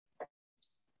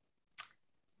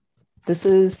This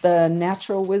is the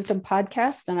Natural Wisdom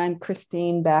Podcast, and I'm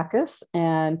Christine Backus.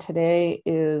 And today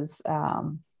is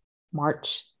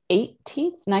March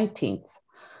 18th, 19th,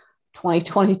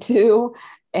 2022.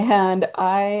 And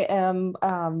I am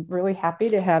really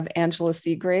happy to have Angela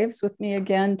Segraves with me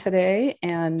again today.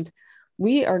 And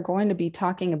we are going to be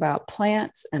talking about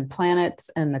plants and planets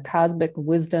and the cosmic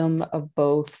wisdom of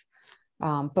both.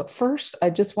 But first, I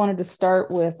just wanted to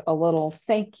start with a little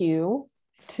thank you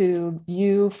to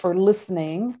you for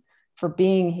listening, for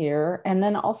being here, and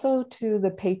then also to the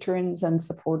patrons and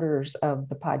supporters of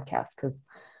the podcast, because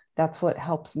that's what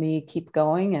helps me keep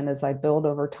going. And as I build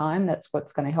over time, that's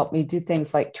what's going to help me do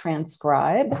things like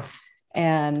transcribe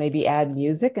and maybe add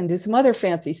music and do some other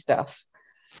fancy stuff.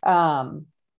 And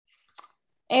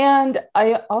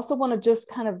I also want to just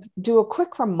kind of do a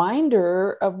quick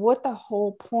reminder of what the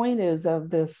whole point is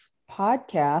of this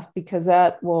podcast, because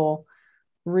that's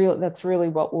really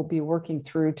what we'll be working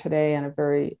through today in a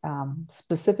very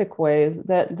specific way, is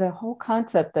that the whole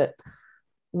concept that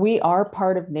we are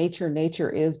part of nature, nature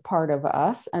is part of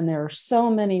us, and there are so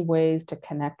many ways to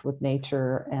connect with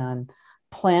nature and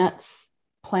plants,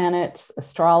 planets,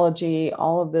 astrology.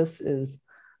 All of this is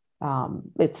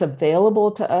it's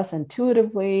available to us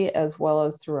intuitively as well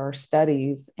as through our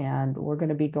studies, and we're going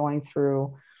to be going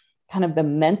through kind of the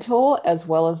mental as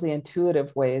well as the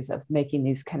intuitive ways of making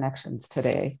these connections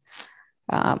today.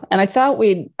 And I thought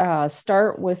we'd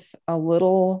start with a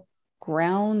little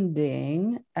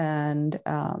grounding.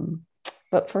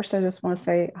 But first, I just want to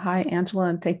say hi, Angela,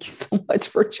 and thank you so much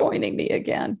for joining me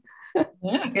again.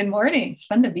 Yeah, good morning. It's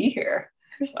fun to be here.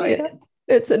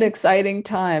 It's an exciting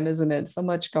time, isn't it? So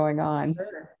much going on.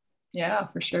 Sure. Yeah,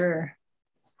 for sure.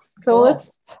 So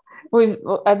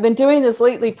I've been doing this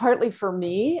lately, partly for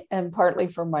me and partly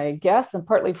for my guests and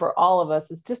partly for all of us,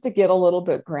 is just to get a little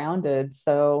bit grounded.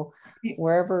 So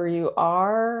wherever you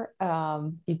are,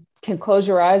 you can close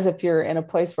your eyes if you're in a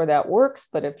place where that works.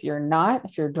 But if you're not,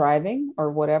 if you're driving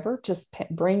or whatever, just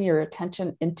bring your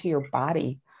attention into your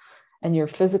body and your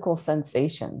physical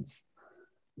sensations.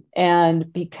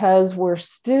 And because we're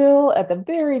still at the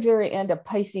very, very end of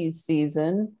Pisces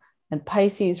season, and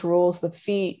Pisces rules the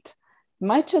feet, you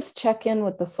might just check in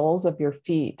with the soles of your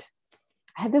feet.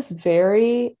 I had this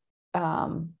very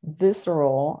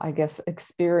visceral, I guess,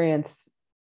 experience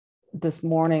this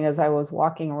morning as I was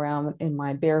walking around in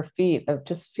my bare feet, of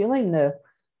just feeling the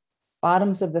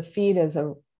bottoms of the feet as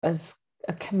a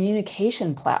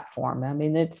communication platform. I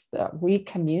mean, we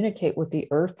communicate with the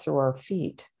earth through our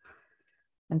feet.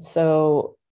 And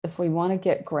so if we want to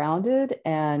get grounded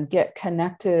and get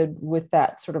connected with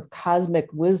that sort of cosmic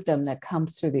wisdom that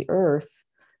comes through the earth,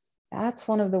 that's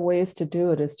one of the ways to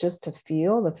do it, is just to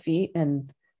feel the feet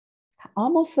and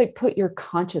almost like put your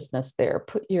consciousness there,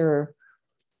 put your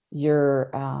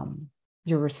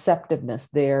receptiveness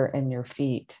there in your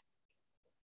feet.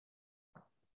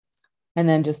 And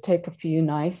then just take a few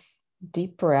nice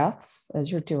deep breaths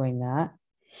as you're doing that.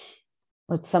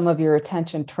 Let some of your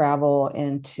attention travel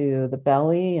into the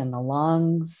belly and the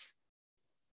lungs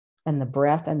and the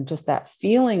breath, and just that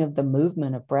feeling of the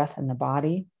movement of breath in the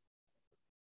body.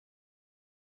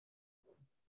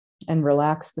 And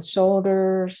relax the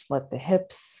shoulders, let the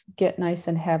hips get nice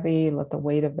and heavy, let the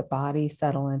weight of the body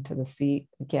settle into the seat.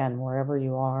 Again, wherever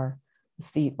you are, the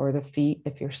seat or the feet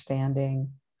if you're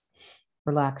standing.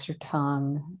 Relax your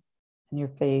tongue and your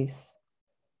face.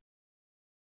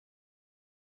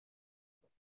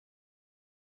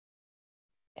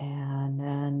 And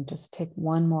then just take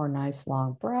one more nice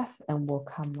long breath, and we'll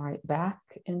come right back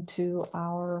into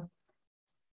our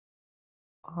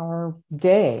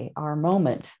day, our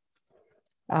moment.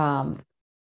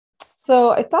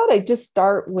 So I thought I'd just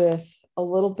start with a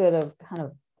little bit of kind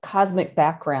of cosmic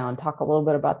background, talk a little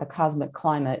bit about the cosmic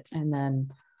climate, and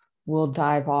then we'll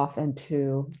dive off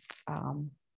into all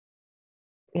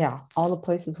the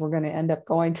places we're going to end up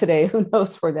going today. Who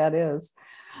knows where that is?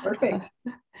 Perfect.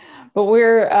 But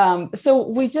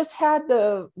we just had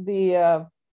the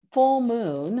full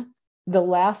moon, the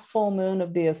last full moon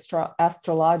of the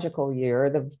astrological year.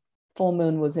 The full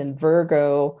moon was in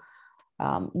Virgo,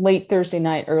 late Thursday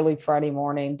night, early Friday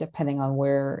morning, depending on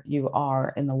where you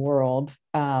are in the world.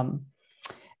 And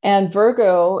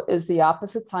Virgo is the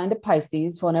opposite sign to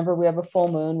Pisces. Whenever we have a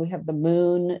full moon, we have the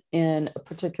moon in a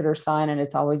particular sign, and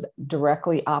it's always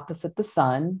directly opposite the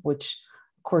sun, which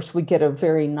of course we get a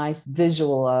very nice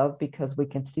visual of, because we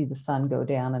can see the sun go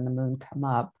down and the moon come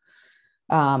up.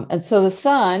 And so the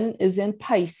sun is in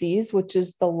Pisces, which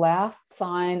is the last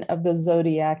sign of the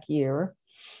zodiac year.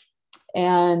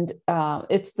 And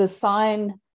it's the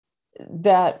sign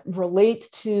that relates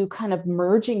to kind of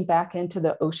merging back into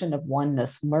the ocean of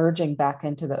oneness, merging back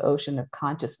into the ocean of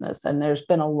consciousness. And there's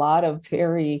been a lot of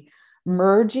very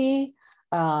mergy,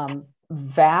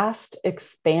 vast,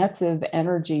 expansive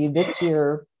energy this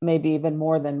year, maybe even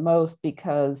more than most,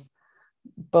 because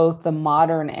both the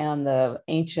modern and the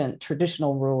ancient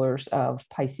traditional rulers of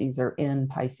Pisces are in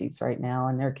Pisces right now,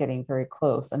 and they're getting very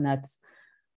close. And that's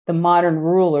the modern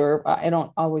ruler. I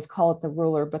don't always call it the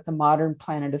ruler, but the modern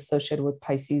planet associated with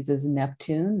Pisces is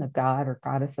Neptune, the god or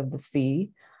goddess of the sea,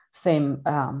 same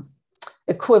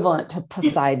equivalent to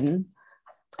Poseidon.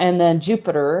 And then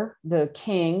Jupiter, the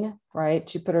king, right?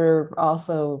 Jupiter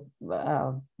also,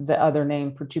 the other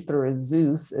name for Jupiter is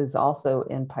Zeus, is also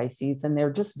in Pisces. And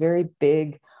they're just very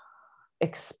big,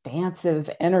 expansive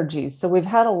energies. So we've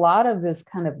had a lot of this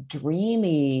kind of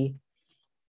dreamy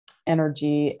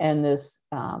energy and this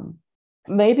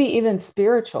maybe even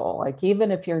spiritual, like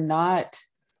even if you're not,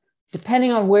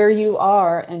 depending on where you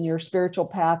are in your spiritual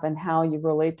path and how you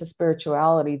relate to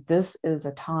spirituality, this is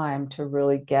a time to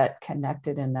really get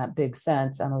connected in that big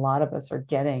sense. And a lot of us are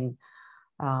getting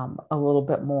a little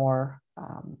bit more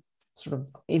sort of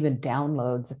even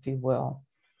downloads, if you will.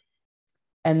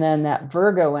 And then that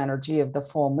Virgo energy of the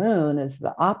full moon is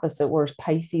the opposite, whereas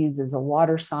Pisces is a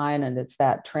water sign and it's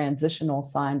that transitional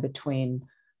sign between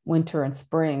winter and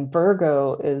spring.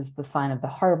 Virgo is the sign of the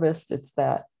harvest. It's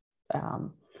that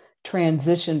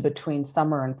transition between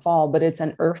summer and fall, but it's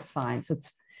an earth sign. So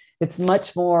it's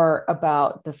much more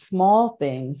about the small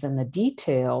things and the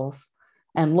details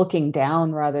and looking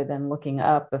down rather than looking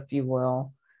up, if you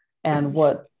will. And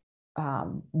what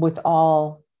with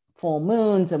all full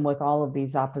moons and with all of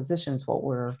these oppositions, what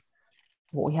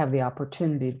we have the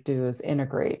opportunity to do is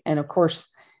integrate. And of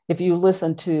course, if you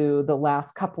listen to the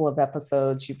last couple of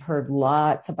episodes, you've heard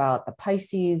lots about the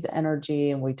Pisces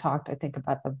energy. And we talked, I think,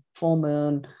 about the full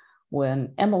moon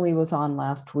when Emily was on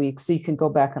last week. So you can go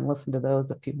back and listen to those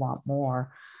if you want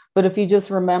more. But if you just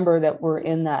remember that we're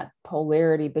in that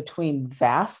polarity between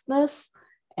vastness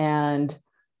and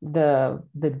the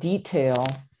detail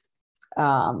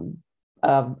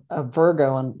of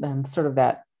Virgo and sort of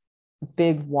that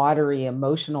big watery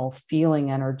emotional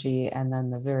feeling energy, and then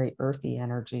the very earthy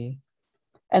energy.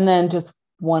 And then just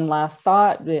one last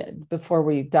thought before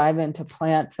we dive into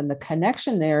plants, and the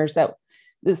connection there is that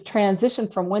this transition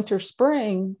from winter to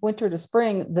spring,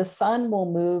 the sun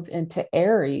will move into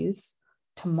Aries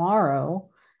tomorrow.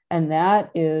 And that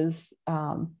is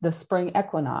the spring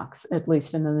equinox, at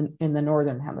least in the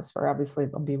northern hemisphere. Obviously,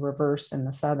 it'll be reversed in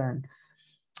the southern.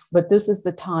 But this is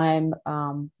the time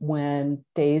when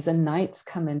days and nights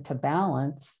come into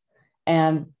balance.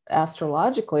 And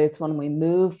astrologically, it's when we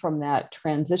move from that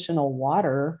transitional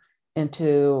water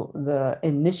into the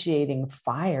initiating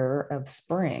fire of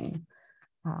spring.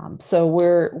 So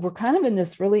we're kind of in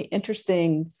this really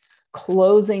interesting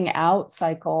closing out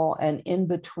cycle and in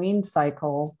between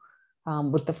cycle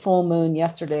with the full moon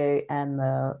yesterday and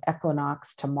the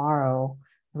equinox tomorrow.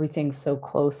 Everything's so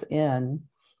close in.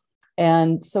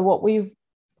 And so what we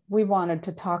wanted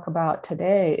to talk about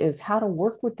today is how to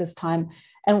work with this time,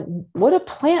 and what do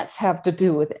plants have to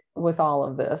do with all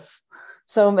of this?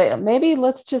 So maybe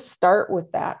let's just start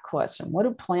with that question. What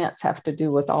do plants have to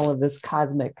do with all of this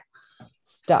cosmic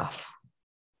stuff?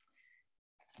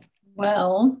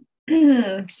 Well,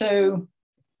 so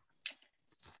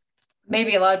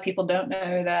maybe a lot of people don't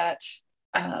know that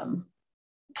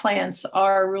plants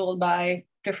are ruled by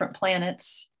different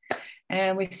planets.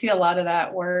 And we see a lot of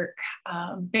that work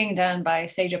being done by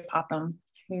Sage Popham,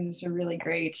 who's a really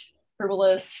great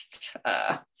herbalist,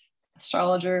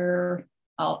 astrologer,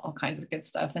 all kinds of good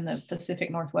stuff in the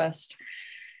Pacific Northwest.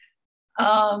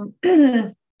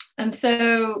 And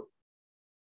so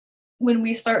when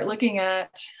we start looking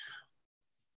at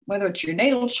whether it's your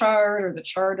natal chart or the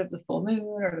chart of the full moon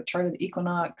or the chart of the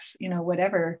equinox,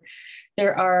 whatever,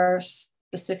 there are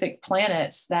specific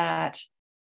planets that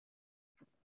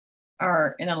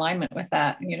are in alignment with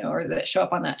that, or that show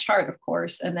up on that chart, of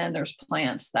course. And then there's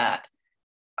plants that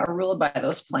are ruled by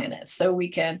those planets. So we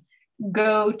can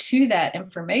go to that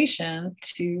information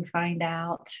to find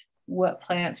out what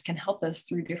plants can help us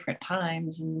through different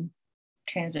times and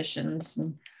transitions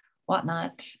and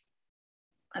whatnot,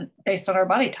 and based on our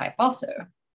body type also.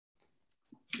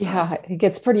 Yeah, it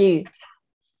gets pretty,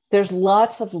 there's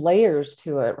lots of layers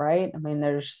to it, right? I mean,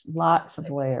 there's lots of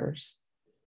layers.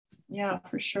 Yeah,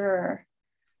 for sure.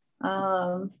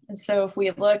 And so if we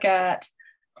look at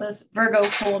this Virgo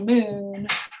full moon,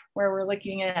 where we're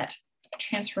looking at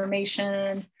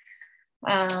transformation,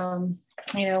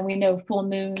 we know full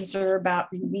moons are about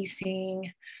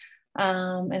releasing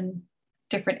and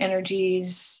different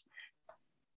energies.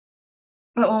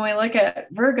 But when we look at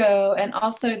Virgo and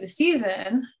also the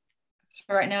season,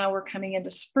 so right now we're coming into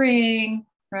spring,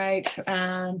 right?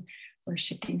 We're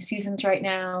shifting seasons right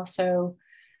now. So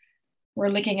we're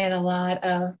looking at a lot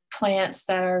of plants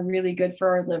that are really good for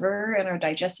our liver and our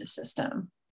digestive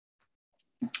system.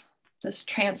 This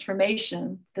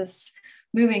transformation, this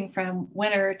moving from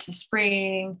winter to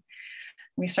spring,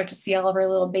 we start to see all of our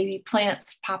little baby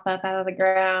plants pop up out of the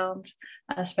ground,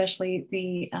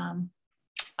 especially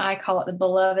I call it the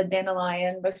beloved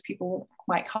dandelion. Most people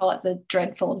might call it the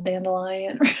dreadful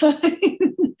dandelion.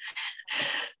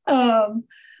 Right?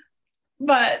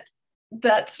 But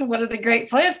that's one of the great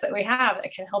plants that we have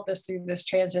that can help us through this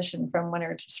transition from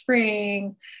winter to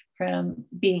spring, from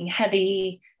being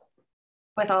heavy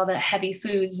with all the heavy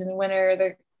foods in the winter,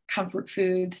 the comfort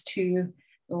foods, to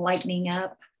lightening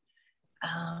up,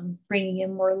 bringing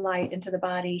in more light into the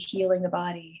body, healing the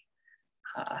body.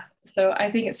 So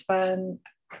I think it's fun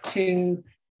to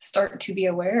start to be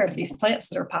aware of these plants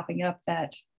that are popping up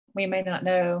that we may not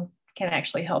know can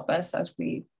actually help us as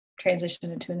we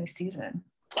transition into a new season.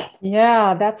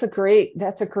 Yeah, that's a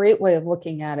great way of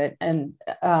looking at it. And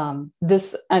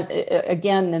this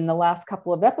again, in the last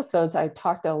couple of episodes, I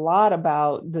talked a lot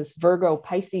about this Virgo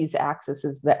Pisces axis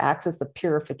is the axis of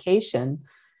purification.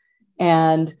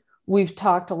 And we've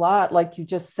talked a lot, like you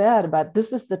just said, about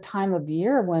this is the time of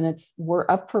year when we're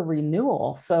up for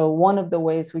renewal. So one of the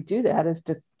ways we do that is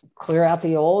to clear out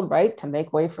the old, right? To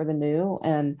make way for the new.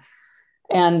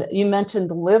 And you mentioned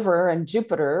the liver, and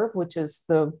Jupiter, which is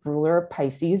the ruler of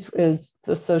Pisces, is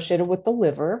associated with the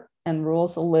liver and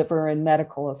rules the liver in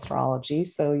medical astrology.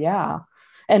 So yeah.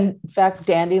 And in fact,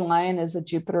 dandelion is a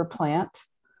Jupiter plant.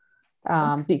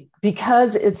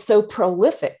 Because it's so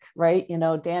prolific, right?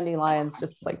 Dandelions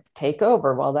just like take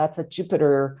over. Well, that's a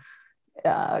Jupiter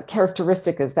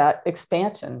characteristic, is that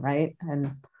expansion, right?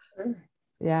 And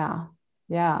yeah.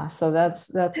 So that's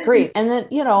great. And then,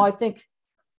 I think,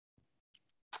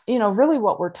 really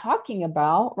what we're talking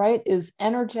about, right, is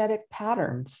energetic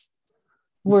patterns.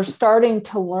 We're starting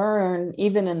to learn,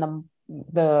 even in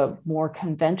the more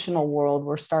conventional world,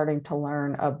 we're starting to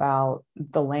learn about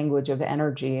the language of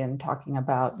energy and talking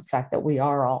about the fact that we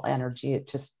are all energy.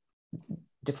 It's just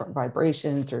different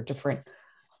vibrations or different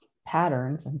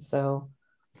patterns. And so,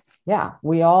 yeah,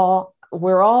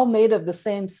 we're all made of the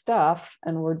same stuff,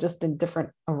 and we're just in different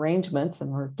arrangements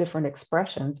and we're different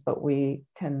expressions, but we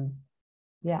can,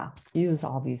 use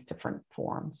all these different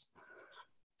forms.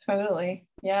 Totally.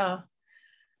 Yeah.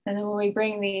 And then when we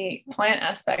bring the plant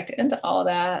aspect into all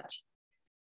that,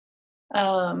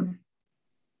 and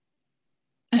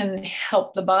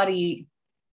help the body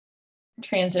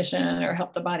transition or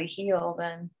help the body heal,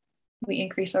 then we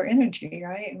increase our energy,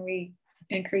 right? And we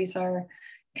increase our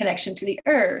connection to the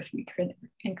earth. We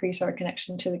increase our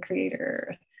connection to the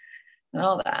creator and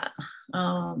all that.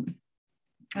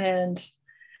 And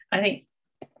I think,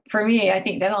 for me, I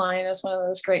think dandelion is one of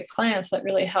those great plants that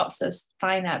really helps us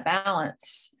find that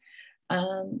balance.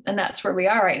 And that's where we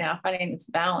are right now, finding this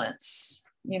balance.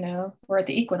 We're at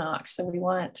the equinox, so we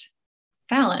want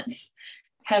balance,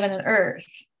 heaven and earth,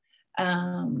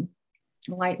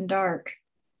 light and dark.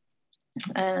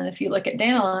 And if you look at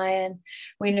dandelion,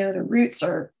 we know the roots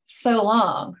are so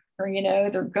long, or,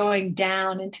 they're going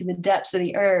down into the depths of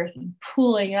the earth and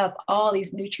pulling up all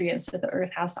these nutrients that the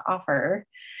earth has to offer.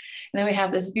 And then we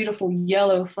have this beautiful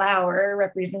yellow flower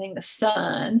representing the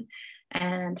sun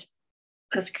and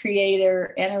this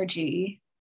creator energy.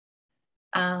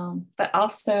 But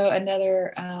also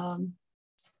another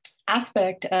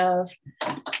aspect of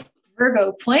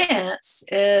Virgo plants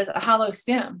is a hollow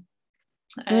stem.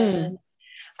 And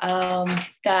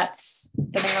that's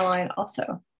the dandelion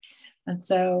also. And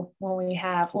so when we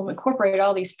incorporate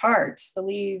all these parts, the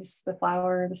leaves, the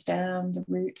flower, the stem, the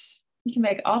roots, you can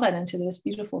make all that into this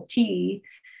beautiful tea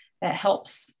that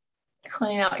helps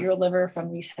clean out your liver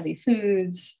from these heavy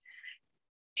foods,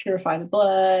 purify the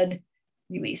blood,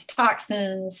 release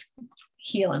toxins,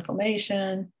 heal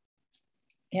inflammation.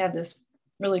 You have this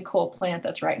really cool plant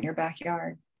that's right in your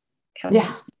backyard. Come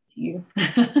to you.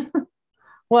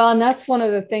 Well, and that's one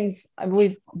of the things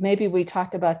we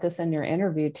talked about this in your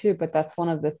interview too, but that's one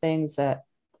of the things that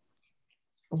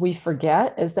we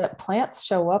forget, is that plants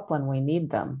show up when we need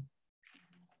them.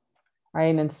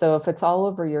 Right. And so if it's all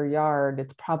over your yard,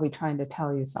 it's probably trying to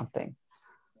tell you something.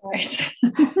 Right.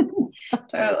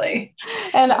 Totally.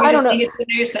 And I don't know. It's a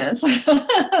nuisance.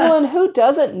 Well, and who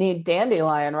doesn't need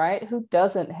dandelion, right? Who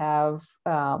doesn't have,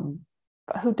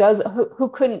 who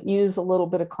couldn't use a little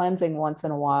bit of cleansing once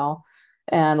in a while,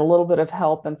 and a little bit of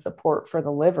help and support for the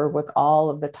liver with all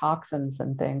of the toxins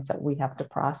and things that we have to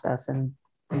process in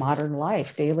modern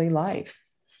life, daily life.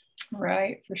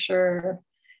 Right, for sure.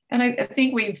 And I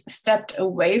think we've stepped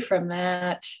away from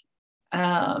that,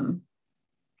 um,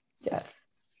 Yes.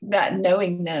 that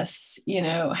knowingness,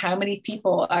 how many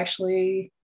people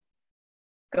actually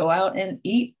go out and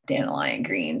eat dandelion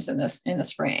greens in the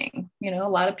spring. A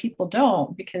lot of people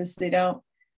don't, because they don't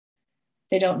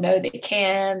know they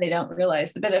can, they don't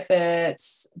realize the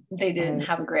benefits. They didn't Right.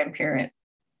 have a grandparent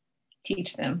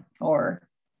teach them, or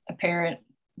a parent,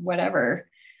 whatever.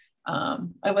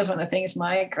 It was one of the things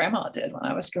my grandma did when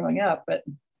I was growing up. But,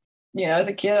 as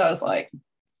a kid, I was like,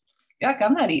 yuck,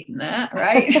 I'm not eating that,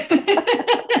 right?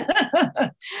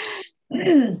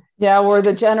 Yeah, we're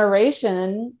the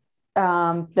generation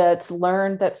that's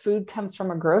learned that food comes from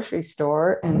a grocery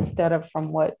store instead of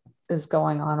from what is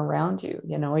going on around you.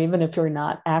 Even if you're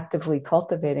not actively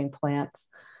cultivating plants,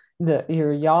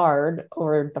 your yard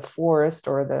or the forest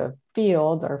or the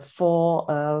fields are full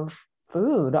of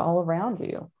food all around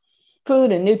you.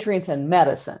 Food and nutrients and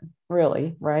medicine,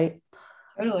 really, right?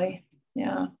 Totally.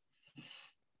 Yeah.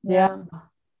 Yeah. Yeah.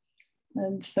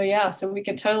 And so, yeah, so we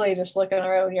could totally just look in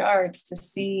our own yards to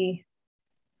see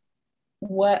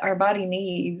what our body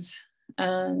needs.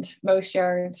 And most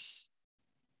yards,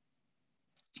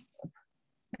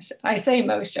 I say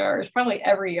most yards, probably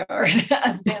every yard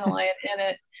has dandelion in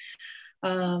it.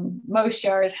 Most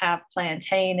yards have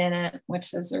plantain in it,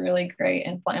 which is a really great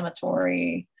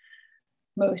inflammatory.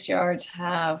 Most yards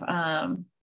have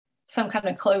some kind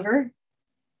of clover,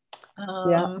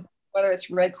 Yeah. whether it's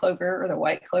red clover or the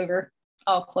white clover.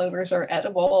 All clovers are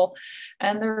edible,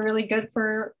 and they're really good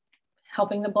for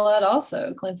helping the blood,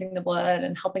 also cleansing the blood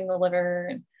and helping the liver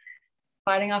and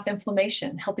fighting off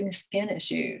inflammation, helping skin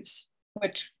issues,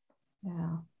 which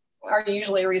Yeah. are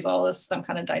usually a result of some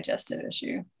kind of digestive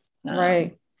issue.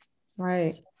 Right.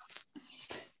 Right. So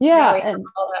now Yeah. we have And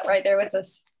all that right there with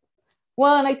us.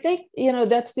 well, and I think,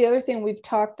 that's the other thing we've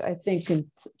talked, I think,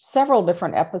 in several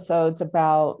different episodes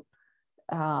about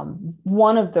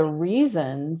one of the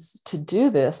reasons to do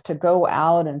this, to go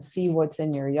out and see what's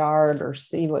in your yard or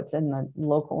see what's in the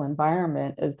local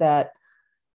environment, is that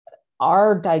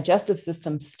our digestive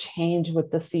systems change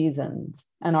with the seasons,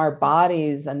 and our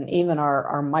bodies and even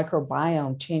our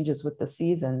microbiome changes with the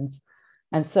seasons.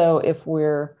 And so if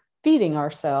we're feeding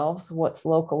ourselves what's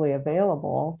locally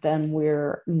available, then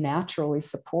we're naturally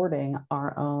supporting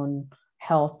our own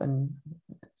health and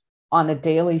on a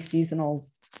daily seasonal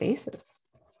basis.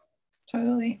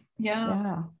 Totally. Yeah.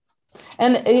 Yeah.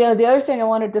 And the other thing I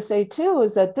wanted to say too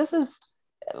is that this is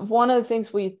one of the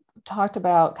things we talked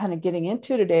about kind of getting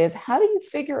into today, is how do you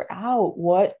figure out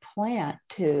what plant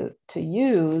to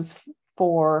use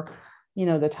for,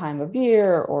 the time of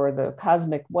year or the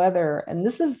cosmic weather. And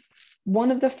this is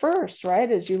one of the first,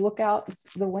 right? As you look out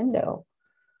the window.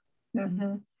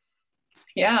 Mm-hmm.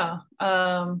 Yeah.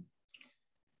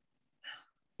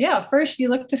 Yeah. First, you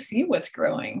look to see what's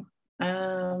growing.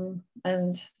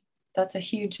 And that's a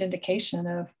huge indication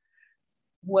of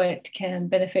what can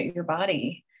benefit your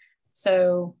body.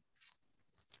 So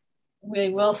we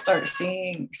will start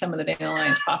seeing some of the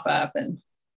dandelions pop up. And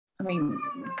I mean,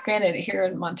 granted, here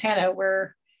in Montana,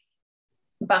 we're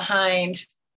behind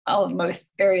all of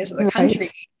most areas of the country,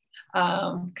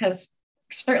 because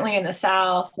certainly in the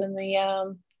South and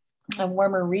the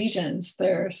warmer regions,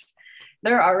 they're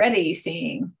already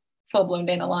seeing full-blown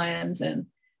dandelions, and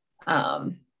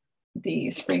the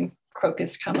spring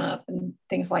crocus come up and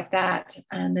things like that,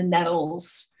 and the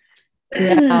nettles.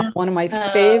 Yeah, one of my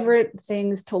favorite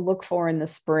things to look for in the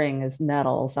spring is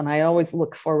nettles. And I always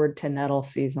look forward to nettle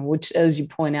season, which, as you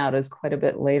point out, is quite a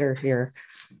bit later here.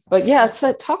 But yeah,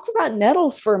 so talk about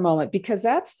nettles for a moment, because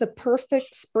that's the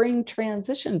perfect spring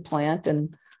transition plant.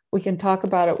 And we can talk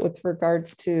about it with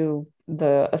regards to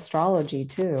the astrology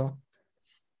too.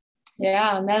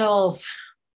 Yeah, nettles,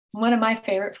 one of my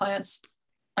favorite plants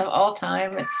of all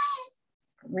time. It's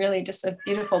really just a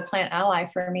beautiful plant ally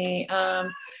for me.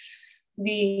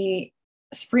 The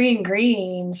spring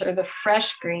greens, or the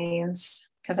fresh greens,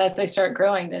 because as they start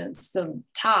growing, then the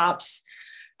tops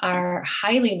are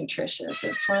highly nutritious.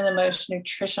 It's one of the most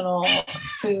nutritional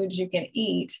foods you can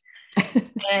eat.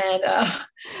 And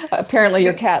apparently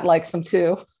your cat likes them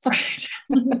too. Right.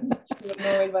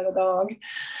 Annoyed by the dog.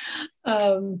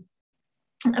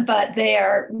 But they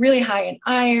are really high in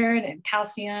iron and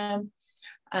calcium.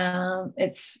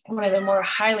 It's one of the more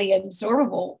highly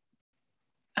absorbable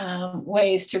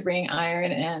ways to bring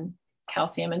iron and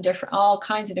calcium and all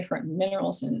kinds of different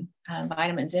minerals and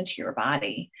vitamins into your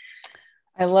body.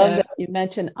 I love that you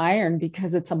mentioned iron,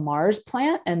 because it's a Mars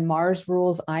plant and Mars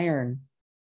rules iron.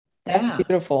 That's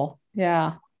beautiful.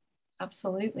 Yeah.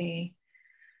 Absolutely.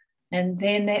 And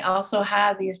then they also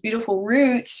have these beautiful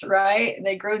roots, right?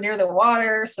 They grow near the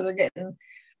water. So they're getting,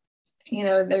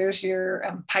 there's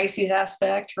your Pisces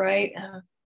aspect, right?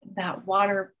 That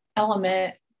water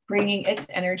element bringing its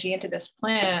energy into this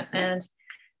plant. And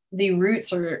the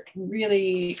roots are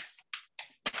really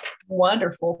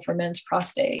wonderful for men's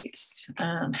prostate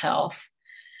health.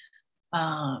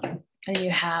 And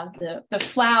you have the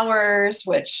flowers,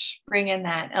 which bring in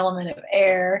that element of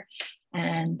air,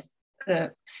 and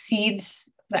the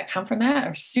seeds that come from that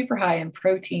are super high in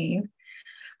protein.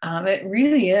 It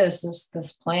really is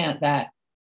this plant that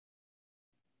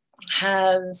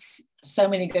has so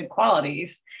many good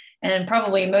qualities. And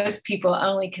probably most people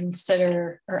only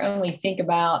consider or only think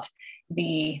about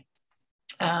the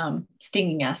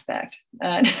stinging aspect.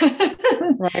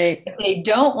 Right. They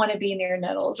don't want to be near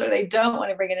nettles, or they don't want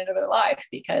to bring it into their life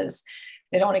because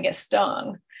they don't want to get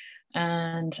stung.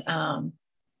 And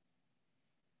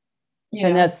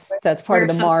and that's part of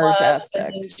the Mars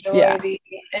aspect.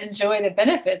 Enjoy the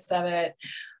benefits of it,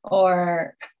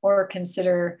 or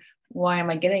consider, why am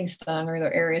I getting stung? Or there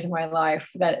are areas in my life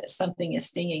that something is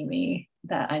stinging me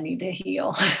that I need to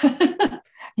heal.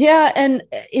 Yeah. And,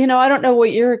 I don't know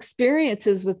what your experience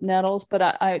is with nettles, but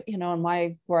I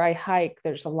where I hike,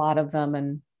 there's a lot of them,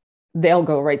 and they'll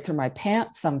go right through my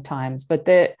pants sometimes. But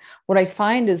what I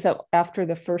find is that after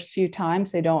the first few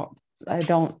times, I don't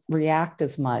react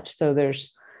as much. So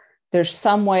there's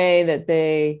some way that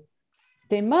they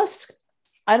must,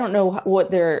 I don't know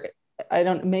what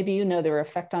maybe their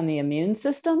effect on the immune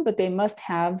system, but they must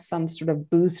have some sort of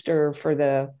booster for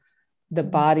the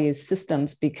body's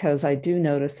systems, because I do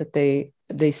notice that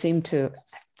they seem to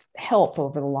help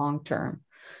over the long term.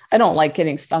 I don't like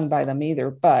getting stung by them either,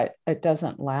 but it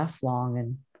doesn't last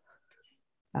long.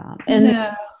 And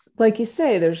it's, like you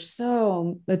say,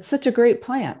 it's such a great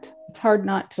plant. It's hard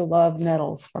not to love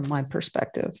nettles from my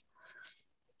perspective.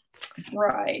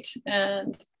 Right.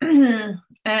 And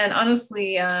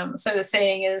honestly, so the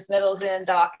saying is nettles in,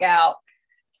 dock out.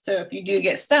 So if you do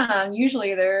get stung,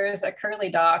 usually there's a curly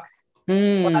dock /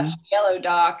 yellow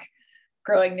dock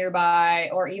growing nearby,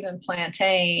 or even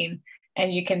plantain,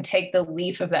 and you can take the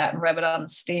leaf of that and rub it on the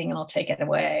sting, and it'll take it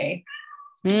away.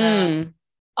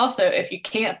 Also, if you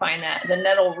can't find that, the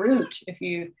nettle root, if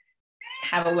you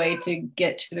have a way to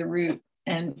get to the root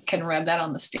and can rub that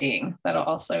on the sting, that'll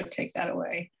also take that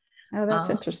away. Oh, that's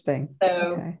interesting.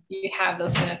 So you have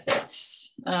those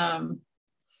benefits. So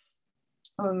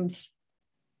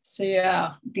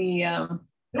yeah,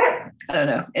 I don't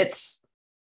know,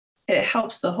 it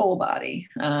helps the whole body,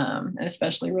 and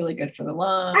especially really good for the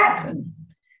lungs and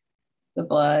the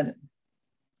blood,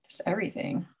 just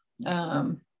everything.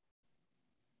 I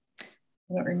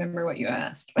don't remember what you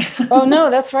asked. Oh, no,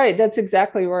 that's right. That's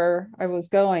exactly where I was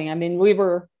going. I mean,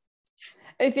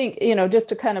 I think, just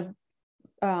to kind of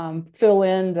fill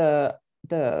in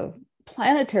the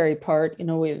planetary part,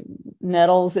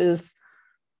 nettles is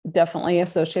definitely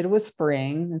associated with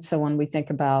spring. And so when we think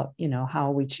about,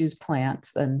 how we choose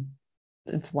plants, then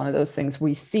it's one of those things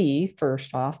we see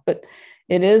first off, but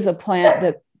it is a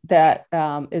plant that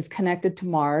is connected to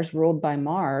Mars, ruled by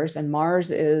Mars. And Mars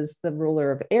is the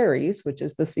ruler of Aries, which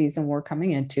is the season we're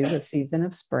coming into, the season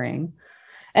of spring.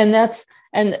 And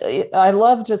I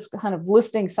love just kind of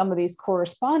listing some of these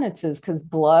correspondences, because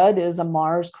blood is a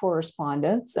Mars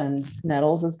correspondence, and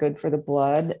nettles is good for the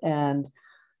blood. And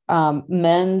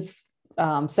men's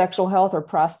sexual health or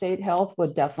prostate health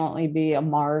would definitely be a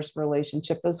Mars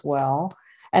relationship as well.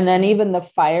 And then even the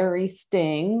fiery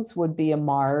stings would be a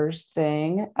Mars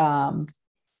thing. And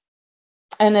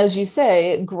as you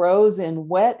say, it grows in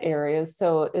wet areas.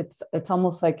 So it's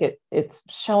almost like it's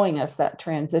showing us that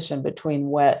transition between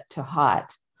wet to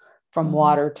hot, from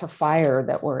water to fire,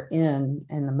 that we're in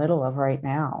the middle of right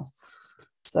now.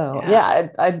 So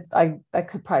I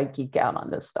could probably geek out on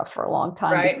this stuff for a long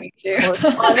time. Right, me too.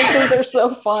 Correspondences are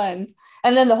so fun.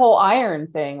 And then the whole iron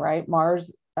thing, right?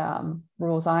 Mars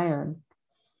rules iron.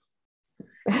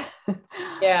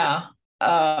 Yeah.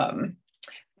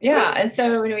 And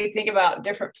so when we think about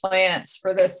different plants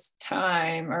for this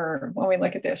time, or when we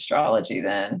look at the astrology,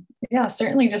 then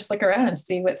certainly just look around and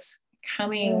see what's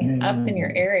coming up in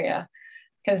your area,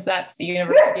 because that's the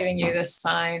universe giving you this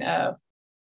sign of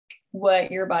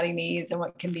what your body needs and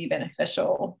what can be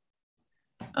beneficial.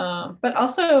 But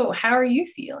also, how are you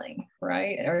feeling,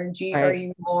 right? Are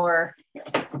you more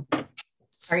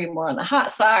on the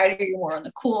hot side? Are you more on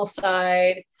the cool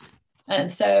side? And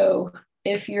so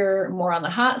if you're more on the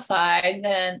hot side,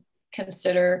 then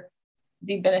consider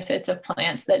the benefits of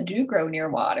plants that do grow near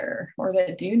water, or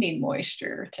that do need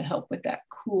moisture to help with that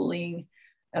cooling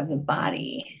of the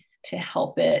body, to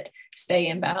help it stay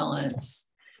in balance.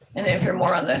 And if you're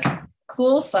more on the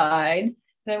cool side,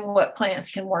 then what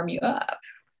plants can warm you up?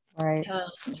 Right.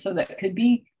 So that could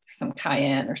be some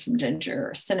cayenne or some ginger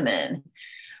or cinnamon.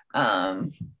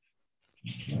 And,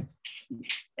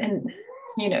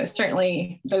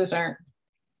 certainly those aren't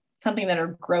something that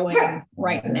are growing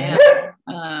right now.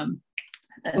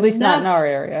 At least not in our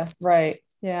area. Right.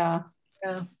 Yeah.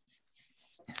 Yeah.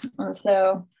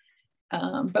 So,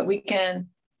 but we can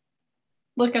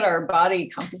look at our body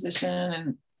composition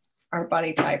and our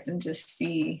body type and just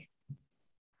see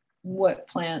what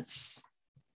plants,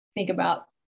 think about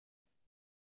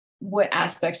what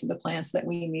aspects of the plants that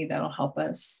we need that'll help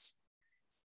us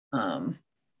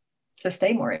to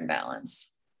stay more in balance.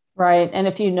 Right. And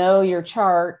if you know your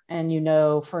chart and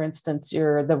for instance,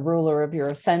 you're the ruler of your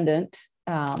ascendant,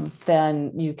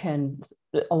 then you can,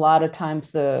 a lot of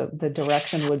times the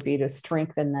direction would be to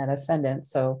strengthen that ascendant.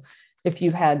 So if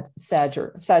you had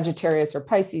Sagittarius or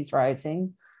Pisces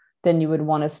rising, then you would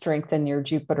want to strengthen your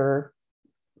Jupiter,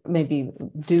 maybe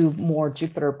do more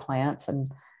Jupiter plants.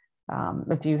 And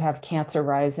if you have Cancer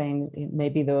rising,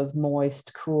 maybe those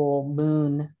moist, cool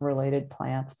moon related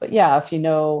plants. But yeah, if you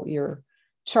know your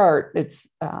chart, it's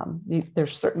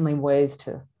there's certainly ways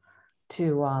to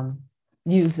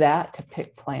use that to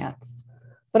pick plants.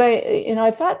 But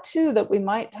I thought too that we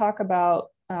might talk about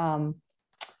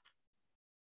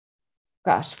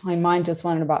gosh, my mind just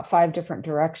went in about 5 different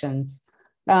directions.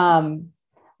 Well,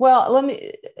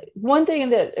 one thing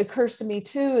that occurs to me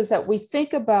too is that we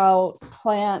think about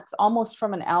plants almost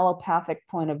from an allopathic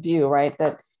point of view, right?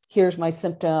 That here's my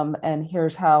symptom and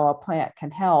here's how a plant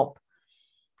can help.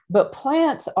 But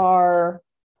plants are,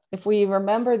 if we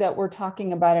remember that we're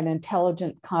talking about an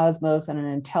intelligent cosmos and an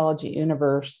intelligent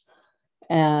universe,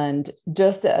 and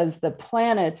just as the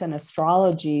planets and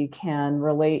astrology can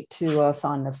relate to us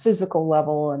on the physical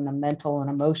level and the mental and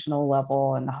emotional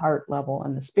level and the heart level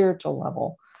and the spiritual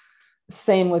level,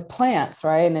 same with plants,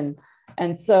 right?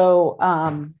 And so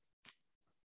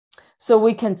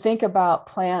we can think about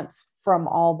plants from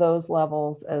all those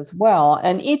levels as well.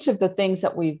 And each of the plants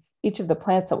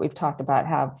that we've talked about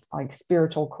have like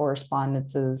spiritual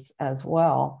correspondences as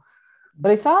well.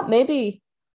 But I thought maybe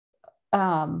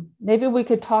we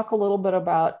could talk a little bit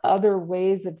about other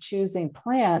ways of choosing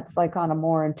plants, like on a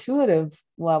more intuitive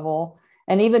level,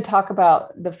 and even talk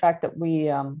about the fact that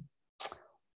we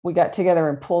got together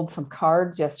and pulled some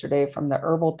cards yesterday from the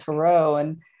Herbal Tarot.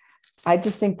 And I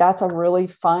just think that's a really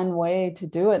fun way to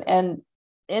do it. And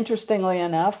interestingly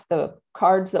enough, the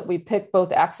cards that we picked,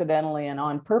 both accidentally and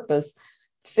on purpose,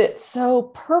 fit so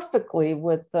perfectly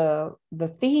with the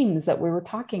themes that we were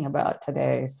talking about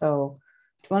today. So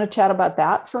do you want to chat about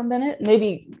that for a minute?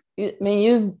 Maybe, I mean,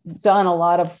 you've done a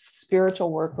lot of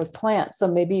spiritual work with plants, so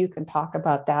maybe you can talk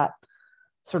about that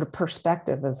sort of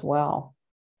perspective as well.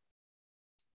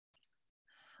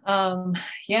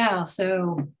 Yeah,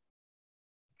 so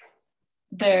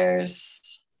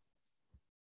there's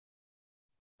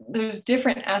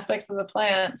different aspects of the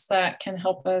plants that can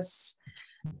help us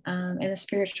in a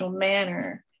spiritual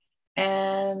manner.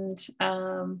 And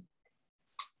gosh,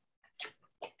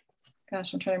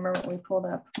 I'm trying to remember what we pulled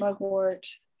up. Mugwort.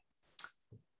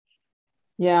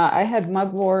 Yeah, I had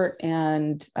mugwort,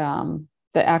 and the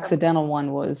accidental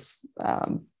one was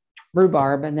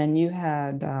rhubarb, and then you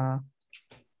had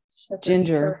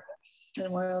ginger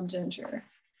and wild ginger.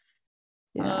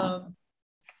 Yeah.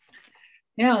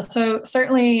 So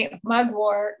certainly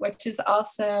mugwort, which is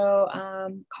also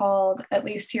called, at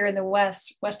least here in the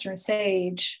West, Western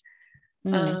sage,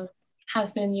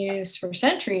 has been used for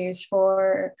centuries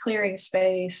for clearing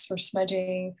space, for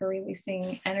smudging, for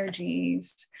releasing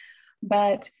energies.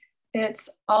 But it's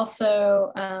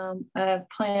also a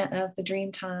plant of the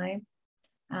dream time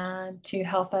to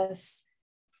help us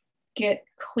get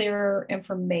clearer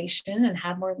information and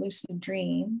have more lucid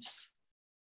dreams.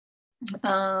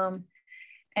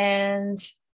 And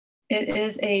it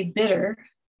is a bitter.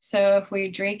 So if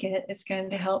we drink it, it's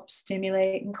going to help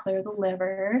stimulate and clear the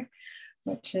liver,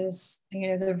 which is,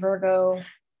 the Virgo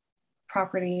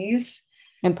properties.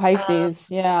 And Pisces.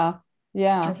 Yeah.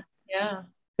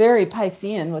 Very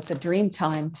Piscean with the dream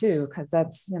time too, because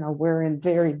that's, we're in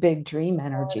very big dream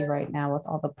energy right now with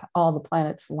all the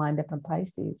planets lined up in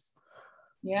Pisces.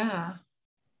 Yeah.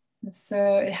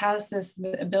 So it has this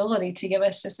ability to give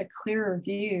us just a clearer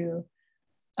view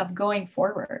of going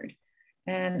forward.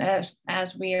 And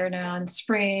as we are now in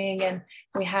spring, and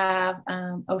we have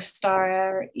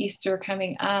Ostara, Easter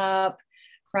coming up,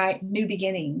 right? New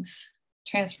beginnings,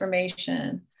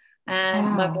 transformation. And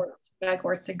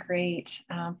mugwort's a great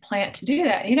plant to do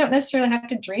that. You don't necessarily have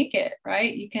to drink it,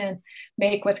 right? You can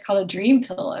make what's called a dream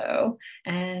pillow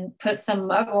and put some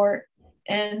mugwort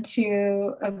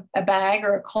into a bag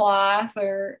or a cloth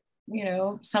or,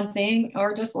 something,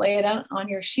 or just lay it out on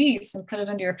your sheets and put it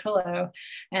under your pillow,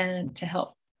 and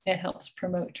it helps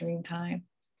promote dream time.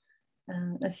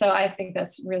 And so I think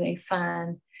that's really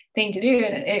fun thing to do.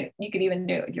 And you could even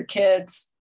do it with your kids,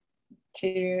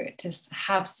 to just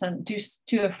have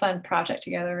do a fun project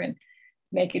together and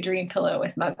make a dream pillow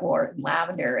with mugwort and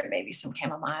lavender and maybe some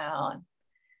chamomile,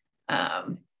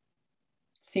 and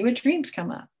see what dreams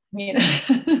come up.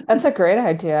 That's a great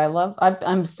idea.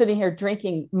 I'm sitting here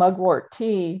drinking mugwort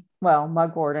tea, well,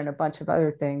 mugwort and a bunch of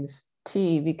other things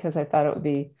tea, because I thought it would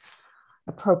be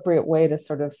appropriate way to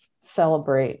sort of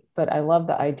celebrate. But I love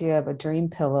the idea of a dream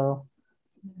pillow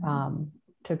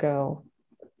to go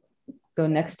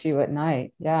next to you at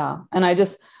night. Yeah. And I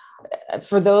just,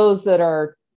 for those that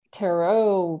are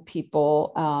tarot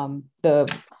people,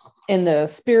 in the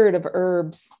Spirit of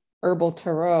Herbs herbal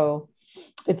tarot,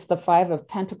 it's the 5 of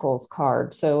Pentacles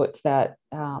card. So it's that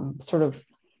sort of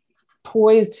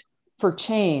poised for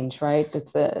change, right?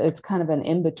 It's kind of an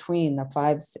in-between. The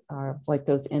 5s are like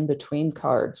those in-between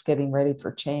cards, getting ready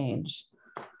for change.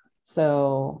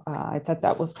 So I thought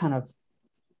that was kind of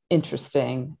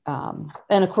interesting.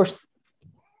 And of course,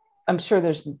 I'm sure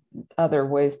there's other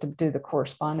ways to do the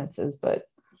correspondences, but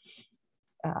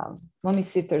let me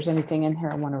see if there's anything in here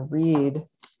I want to read.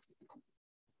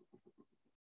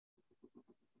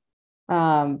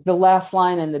 The last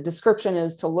line in the description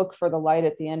is to look for the light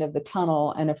at the end of the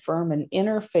tunnel and affirm an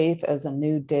inner faith as a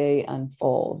new day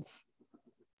unfolds.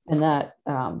 And that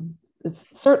is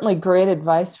certainly great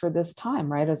advice for this time,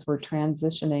 right? As we're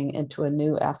transitioning into a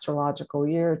new astrological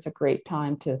year, it's a great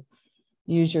time to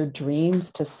use your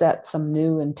dreams to set some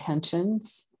new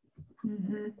intentions.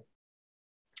 Mm-hmm.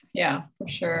 Yeah, for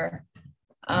sure.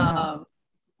 And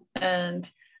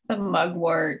the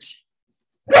mugwort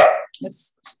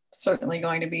is certainly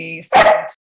going to be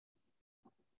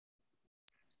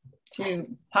to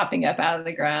popping up out of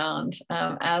the ground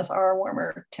as our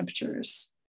warmer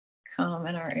temperatures come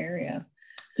in our area.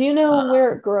 Do you know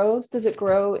where it grows? Does it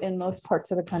grow in most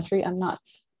parts of the country?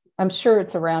 I'm sure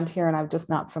it's around here and I'm just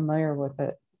not familiar with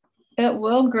it. It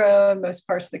will grow in most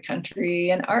parts of the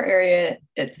country. In our area,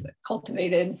 it's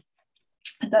cultivated.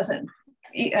 It doesn't,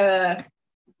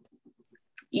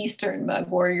 Eastern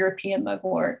mugwort, European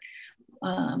mugwort,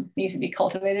 needs to be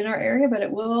cultivated in our area, but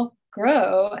it will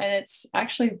grow, and it's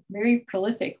actually very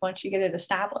prolific once you get it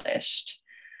established.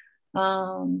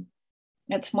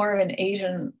 It's more of an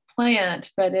Asian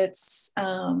plant, but it's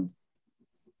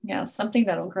something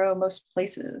that'll grow most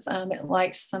places. It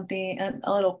likes something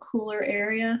a little cooler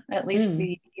area, at least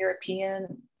the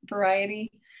European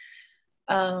variety.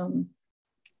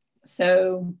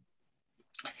 So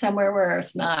somewhere where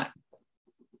it's not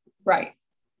bright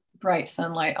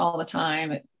sunlight all the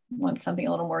time, it wants something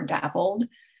a little more dappled.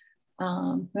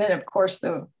 Then of course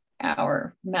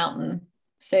our mountain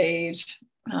sage,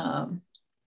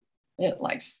 it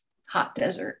likes hot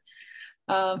desert.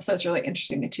 So it's really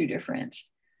interesting, the two different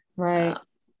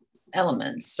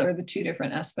elements, or the two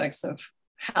different aspects of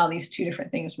how these two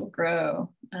different things will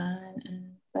grow.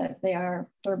 But they're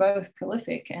both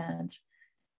prolific and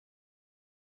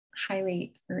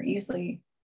highly or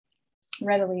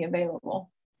readily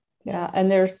available. Yeah, and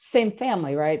they're same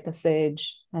family, right? The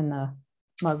sage and the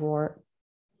mugwort.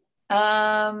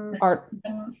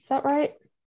 Is that right?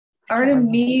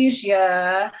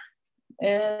 Artemisia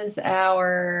is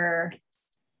our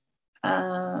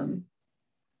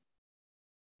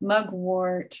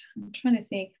mugwort. I'm trying to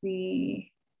think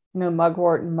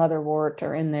mugwort and motherwort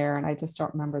are in there, and I just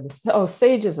don't remember this. Oh,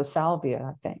 sage is a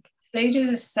salvia, I think. Sage is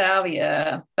a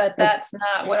salvia, but that's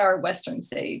not what our Western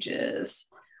sage is.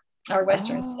 Our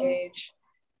Western sage.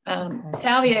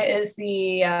 Salvia is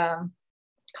the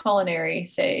culinary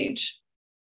sage.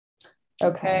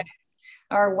 Okay.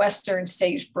 Our Western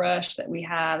sagebrush that we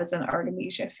have is an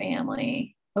Artemisia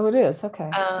family. Oh, it is.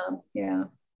 Okay. Yeah.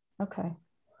 Okay.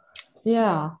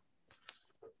 Yeah.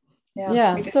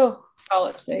 Yeah. So call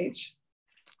it sage.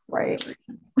 Right.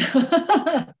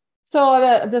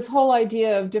 So this whole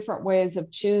idea of different ways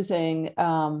of choosing,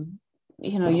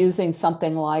 using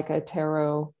something like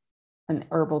an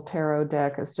herbal tarot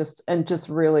deck is just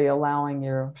really allowing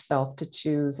yourself to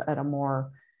choose at a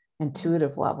more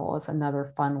intuitive level is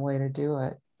another fun way to do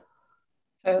it.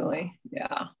 Totally.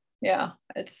 Yeah.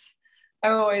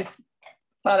 I've always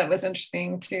thought it was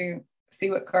interesting to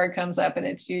see what card comes up, and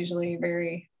it's usually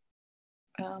very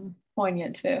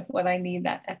poignant to what I need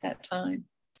at that time.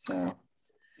 So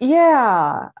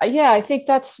yeah, I think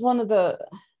that's one of the,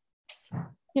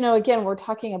 again, we're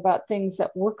talking about things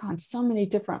that work on so many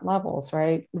different levels,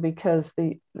 right? Because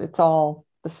it's all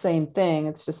the same thing.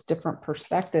 It's just different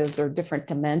perspectives or different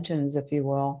dimensions, if you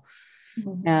will.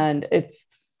 Mm-hmm. And it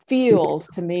feels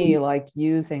to me like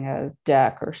using a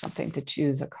deck or something to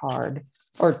choose a card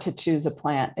or to choose a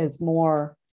plant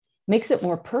makes it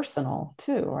more personal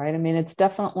too, right? I mean, it's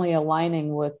definitely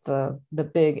aligning with the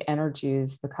big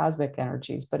energies, the cosmic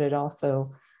energies, but it also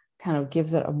kind of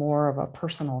gives it a more of a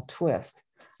personal twist.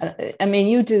 I mean,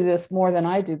 you do this more than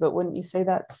I do, but wouldn't you say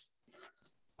that's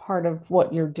part of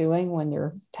what you're doing when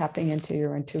you're tapping into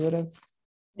your intuitive?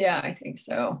 Yeah, I think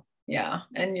so. Yeah.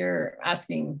 And you're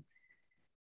asking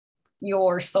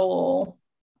your soul,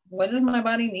 what does my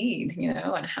body need,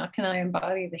 and how can I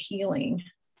embody the healing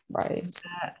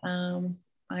that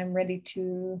I'm ready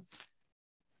to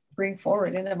bring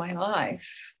forward into my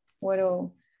life? What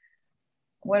do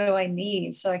I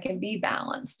need so I can be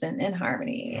balanced and in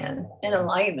harmony and in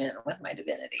alignment with my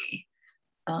divinity?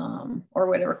 Or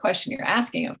whatever question you're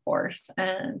asking, of course.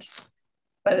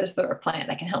 But is there a plant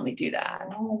that can help me do that?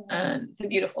 And the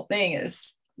beautiful thing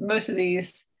is most of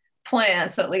these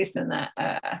plants, at least in that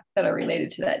are related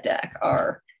to that deck,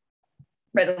 are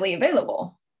readily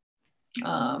available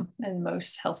in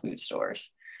most health food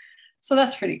stores. So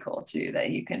that's pretty cool too,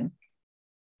 that you can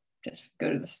just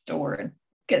go to the store and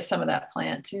get some of that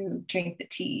plant to drink the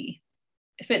tea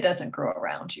if it doesn't grow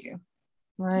around you.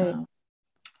 Right.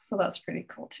 So that's pretty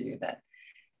cool too, that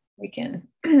we can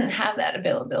have that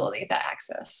availability, that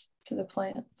access to the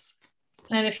plants.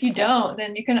 And if you don't,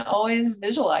 then you can always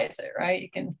visualize it, right?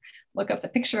 You can look up the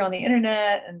picture on the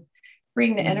internet and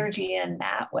bring the energy in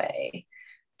that way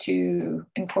to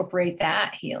incorporate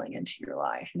that healing into your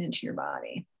life and into your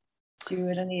body. Do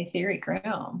it in the etheric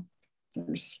realm.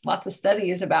 There's lots of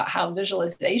studies about how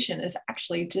visualization is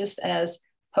actually just as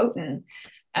potent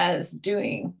as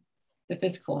doing the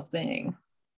physical thing.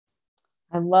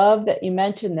 I love that you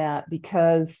mentioned that,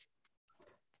 because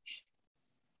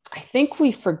I think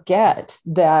we forget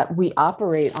that we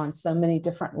operate on so many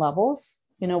different levels.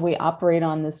 We operate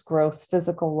on this gross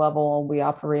physical level, we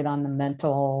operate on the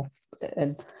mental,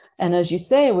 and as you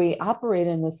say, we operate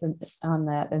in this on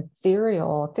that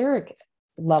etheric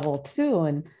level too.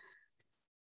 And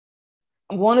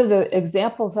one of the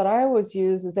examples that I always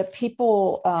use is that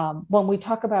people, when we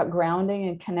talk about grounding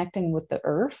and connecting with the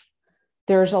earth,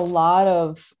 there's a lot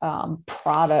of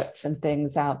products and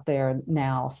things out there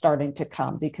now starting to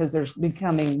come, because there's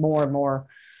becoming more and more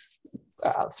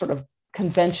sort of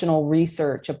conventional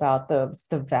research about the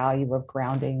value of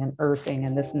grounding and earthing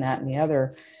and this and that and the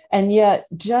other. And yet,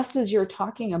 just as you're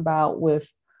talking about with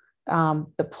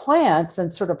the plants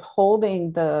and sort of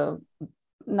holding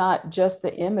not just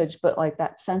the image, but like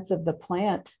that sense of the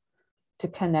plant to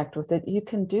connect with it, you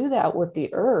can do that with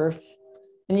the earth.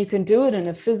 And you can do it in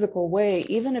a physical way,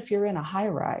 even if you're in a high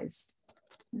rise.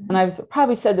 And I've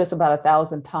probably said this about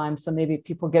 1,000 times, so maybe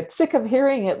people get sick of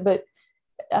hearing it, but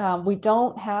we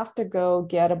don't have to go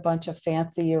get a bunch of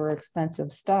fancy or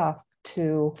expensive stuff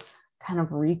to kind of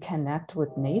reconnect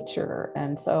with nature.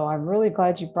 And so I'm really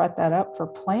glad you brought that up for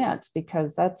plants,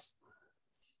 because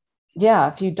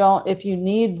if you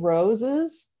need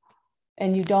roses,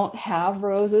 and you don't have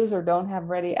roses or don't have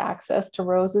ready access to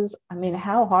roses, I mean,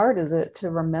 how hard is it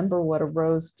to remember what a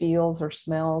rose feels or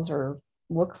smells or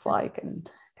looks like, and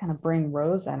kind of bring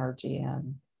rose energy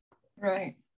in?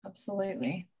 Right.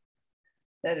 Absolutely.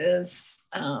 That is,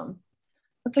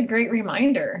 that's a great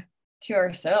reminder to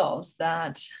ourselves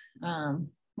that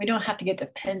we don't have to get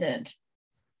dependent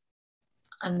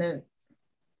on the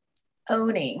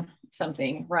owning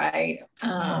something, right?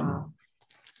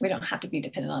 We don't have to be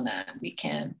dependent on that. We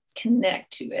can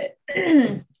connect to it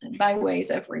by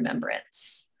ways of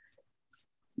remembrance.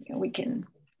 We can,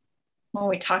 when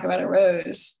we talk about a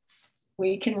rose,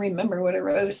 we can remember what a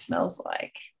rose smells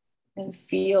like and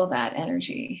feel that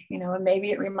energy, and maybe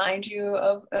it reminds you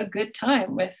of a good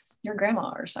time with your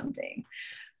grandma or something,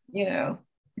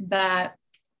 that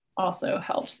also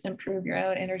helps improve your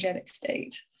own energetic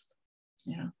state.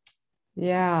 Yeah.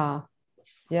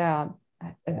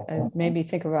 I made me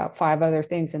think about 5 other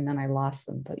things and then I lost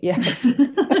them, but yes.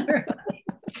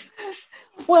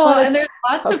 Well, and there's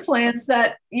lots of plants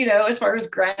that, as far as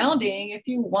grounding, if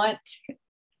you want,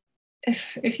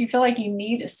 if you feel like you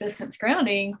need assistance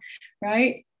grounding,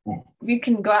 right, you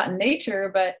can go out in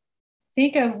nature, but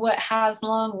think of what has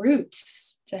long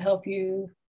roots to help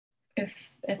you, if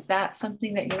that's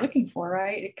something that you're looking for,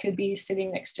 right? It could be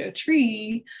sitting next to a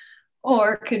tree,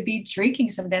 or it could be drinking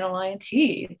some dandelion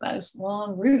tea. Those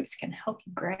long roots can help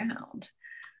you ground.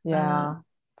 Yeah.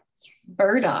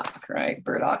 Burdock, right?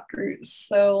 Burdock grew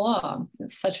so long.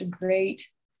 It's such a great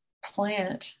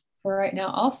plant for right now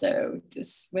also,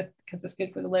 just because it's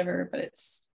good for the liver, but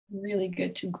it's really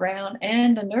good to ground,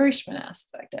 and the nourishment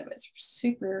aspect of it. It's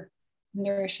super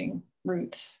nourishing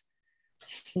roots.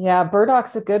 Yeah,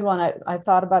 burdoc's a good one. I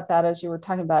thought about that as you were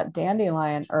talking about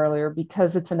dandelion earlier,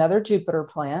 because it's another Jupiter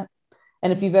plant.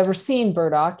 And if you've ever seen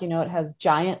burdock, it has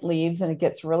giant leaves and it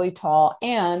gets really tall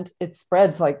and it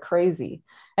spreads like crazy.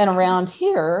 And around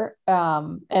here,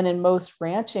 and in most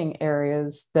ranching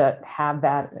areas that have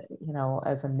that,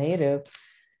 as a native,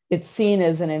 it's seen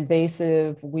as an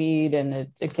invasive weed, and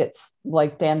it gets,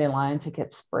 like dandelions, it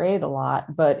gets sprayed a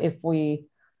lot. But if we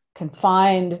can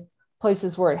find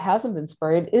places where it hasn't been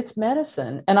sprayed, it's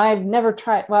medicine. And I've never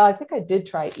tried, well, I think I did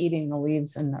try eating the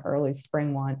leaves in the early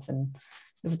spring once, and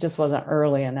it just wasn't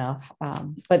early enough.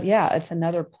 But yeah, it's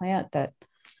another plant that,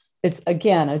 it's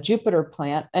again a Jupiter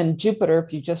plant. And Jupiter,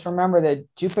 if you just remember that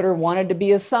Jupiter wanted to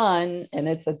be a sun and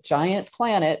it's a giant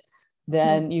planet,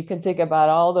 then you can think about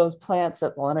all those plants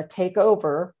that want to take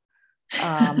over,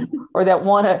 or that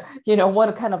want to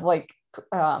kind of like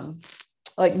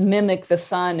mimic the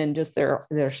sun and just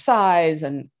their size,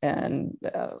 and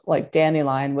like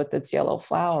dandelion with its yellow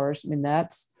flowers. I mean,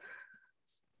 that's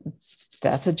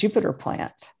a Jupiter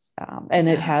plant, and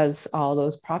it has all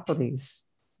those properties.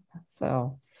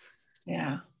 So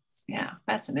yeah,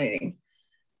 fascinating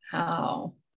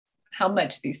how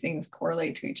much these things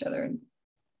correlate to each other.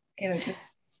 And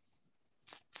just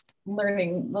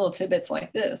learning little tidbits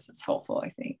like this is helpful, I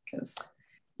think, because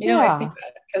I always think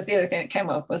about it, because the other thing that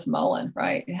came up was mullein,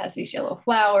 right? It has these yellow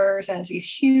flowers, it has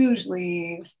these huge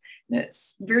leaves, and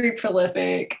it's very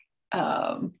prolific.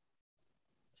 So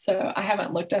I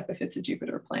haven't looked up if it's a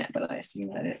Jupiter plant, but I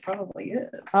assume that it probably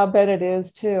is. I'll bet it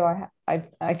is too. I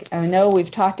know we've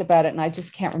talked about it, and I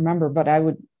just can't remember, but I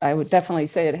would definitely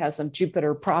say it has some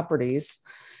Jupiter properties.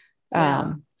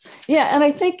 Yeah, and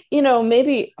I think,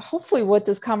 maybe hopefully what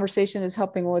this conversation is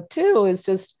helping with too is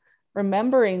just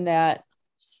remembering that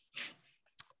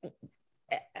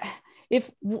if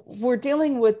we're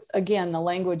dealing with, again, the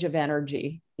language of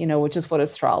energy, which is what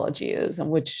astrology is,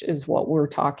 and which is what we're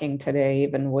talking today,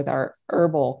 even with our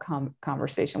herbal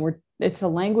conversation, it's a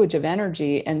language of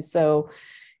energy. And so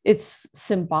it's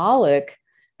symbolic.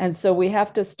 And so we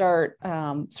have to start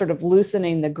sort of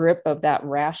loosening the grip of that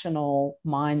rational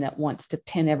mind that wants to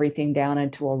pin everything down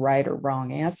into a right or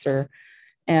wrong answer.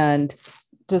 And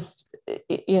just,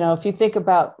 if you think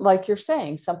about, like you're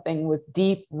saying, something with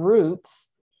deep roots,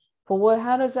 well,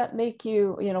 how does that make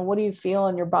you, what do you feel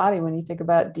in your body when you think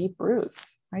about deep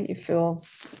roots, right? You feel,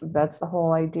 that's the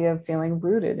whole idea of feeling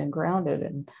rooted and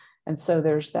grounded. And so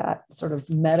there's that sort of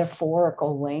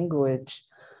metaphorical language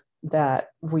that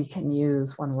we can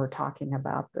use when we're talking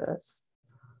about this.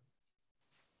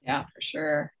 Yeah, for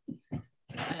sure.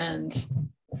 And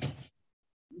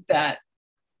that,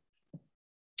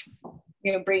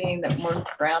 bringing that more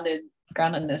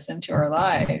groundedness into our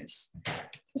lives,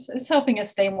 it's helping us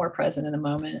stay more present in the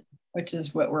moment, which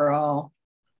is what we're all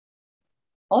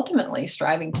ultimately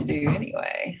striving to do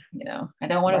anyway. I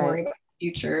don't want to worry about the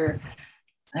future.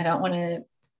 I don't want to,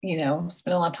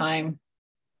 spend a lot of time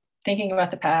thinking about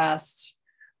the past.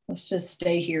 Let's just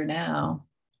stay here now.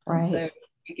 Right. And so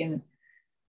we can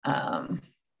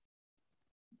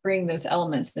bring those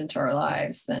elements into our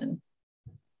lives, then,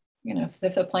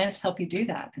 if the plants help you do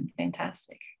that, then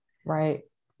fantastic. Right.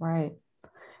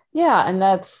 Yeah. And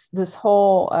that's, this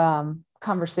whole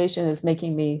conversation is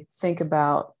making me think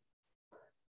about,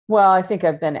 well, I think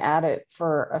I've been at it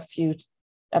for a few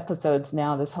episodes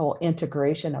now, this whole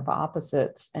integration of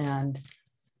opposites. And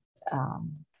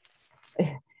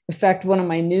in fact, one of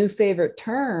my new favorite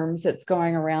terms that's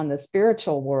going around the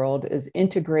spiritual world is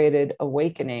integrated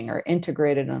awakening or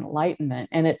integrated enlightenment.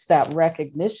 And it's that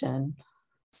recognition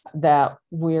that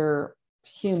we're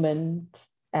humans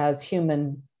as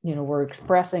human, we're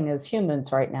expressing as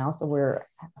humans right now. So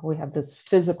we have this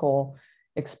physical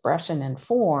expression and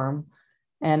form.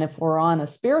 And if we're on a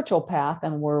spiritual path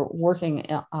and we're working,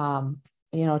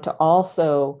 to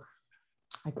also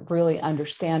really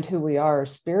understand who we are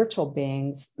as spiritual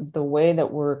beings, the way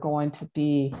that we're going to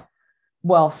be,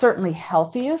 well, certainly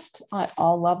healthiest at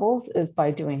all levels is by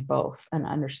doing both and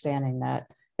understanding that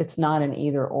it's not an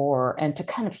either or, and to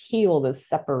kind of heal this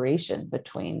separation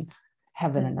between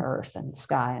heaven and earth and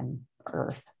sky and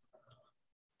earth.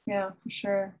 Yeah, for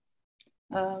sure.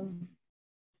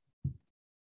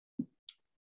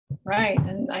 Right.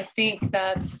 And I think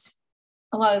that's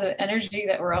a lot of the energy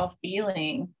that we're all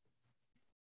feeling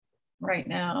right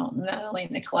now, not only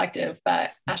in the collective,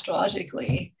 but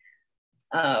astrologically,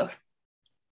 of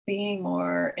being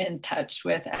more in touch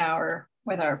with our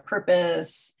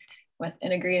purpose, with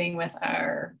integrating with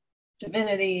our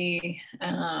divinity,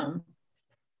 and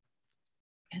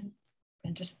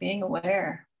just being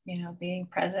aware being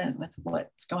present with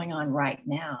what's going on right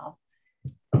now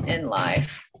in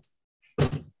life,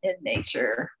 in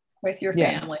nature, with your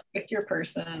family, with your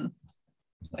person,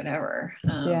 whatever.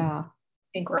 I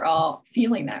think we're all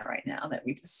feeling that right now, that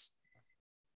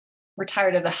we're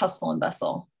tired of the hustle and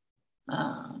bustle,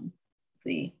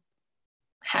 the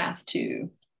have to,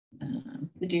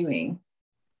 the doing,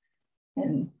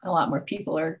 and a lot more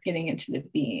people are getting into the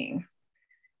being,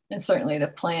 and certainly the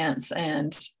plants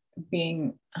and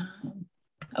being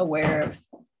aware of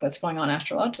what's going on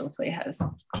astrologically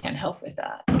can help with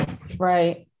that.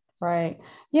 Right.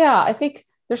 Yeah, I think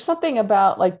there's something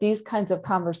about like these kinds of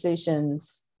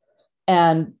conversations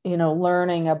and,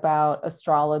 learning about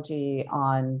astrology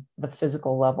on the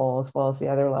physical level as well as the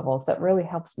other levels that really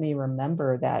helps me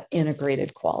remember that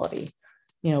integrated quality.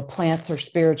 Plants are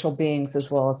spiritual beings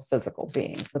as well as physical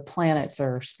beings. The planets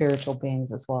are spiritual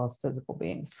beings as well as physical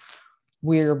beings.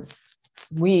 We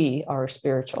are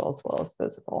spiritual as well as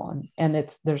physical. And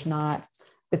it's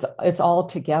all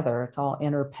together. It's all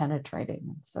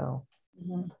interpenetrating. So,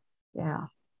 yeah.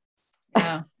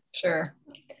 Yeah, sure.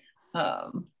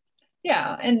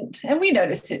 Yeah. And we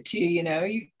notice it too,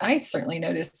 I certainly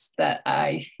notice that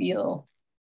I feel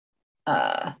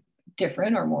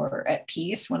different or more at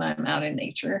peace when I'm out in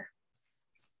nature,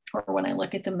 or when I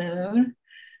look at the moon,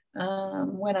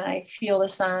 when I feel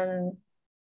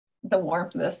the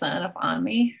warmth of the sun up on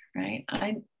me, right?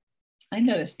 I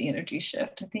notice the energy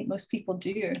shift. I think most people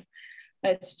do.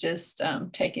 It's just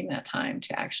taking that time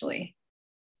to actually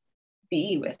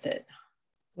be with it.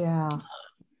 Yeah.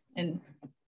 And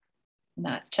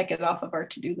not check it off of our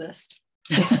to-do list.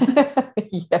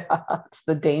 Yeah, it's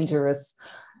the dangerous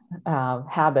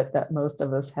habit that most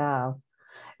of us have.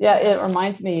 Yeah, it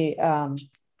reminds me, I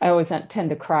always tend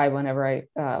to cry whenever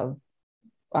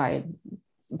I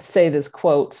say this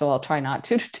quote, so I'll try not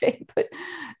to today, but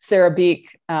Sarah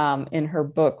Beek, in her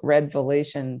book,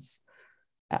 Revelations,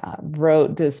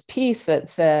 wrote this piece that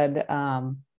said,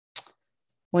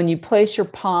 when you place your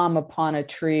palm upon a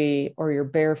tree or your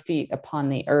bare feet upon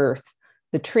the earth,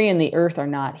 the tree and the earth are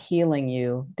not healing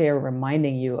you. They are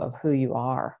reminding you of who you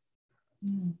are.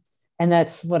 Mm. And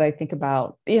that's what I think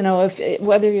about,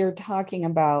 whether you're talking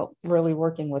about really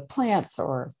working with plants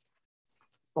or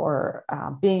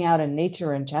being out in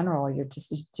nature in general, you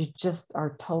just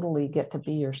are totally get to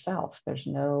be yourself. There's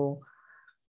no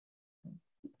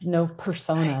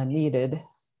persona needed.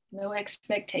 No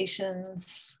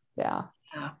expectations. Yeah.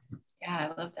 I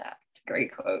love that. It's a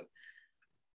great quote.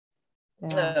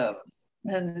 Yeah.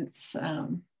 And it's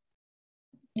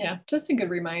just a good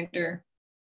reminder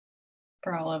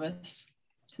for all of us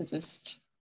to just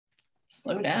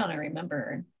slow down and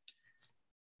remember.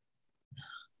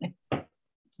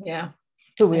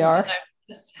 Who we are. And I'm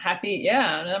just happy.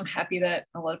 Yeah. And I'm happy that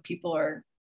a lot of people are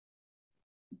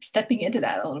stepping into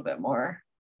that a little bit more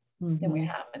than we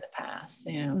have in the past.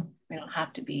 We don't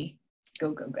have to be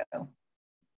go.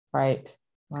 Right.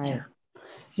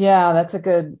 Yeah, that's a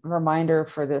good reminder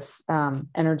for this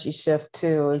energy shift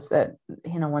too, is that,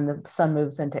 when the sun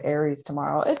moves into Aries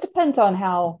tomorrow, it depends on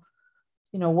how,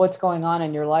 what's going on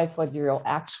in your life, whether you'll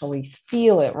actually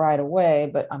feel it right away.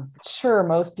 But I'm sure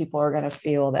most people are going to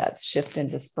feel that shift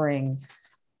into spring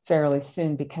fairly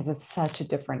soon, because it's such a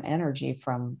different energy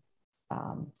from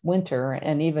winter.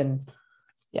 And even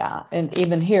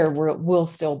here, we'll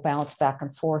still bounce back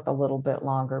and forth a little bit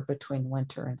longer between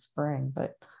winter and spring.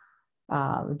 But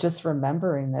just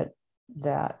remembering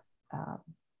that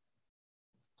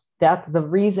that's the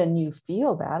reason you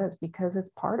feel that is because it's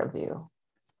part of you.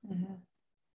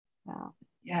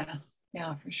 Yeah,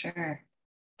 for sure.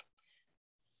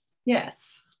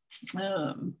 Yes.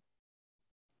 And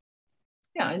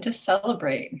just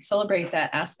celebrate that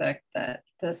aspect, that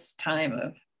this time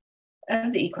of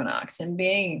the equinox, and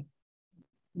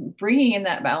bringing in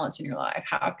that balance in your life.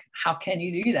 How can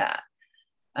you do that?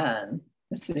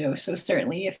 So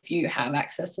certainly if you have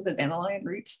access to the dandelion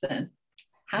roots, then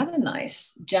have a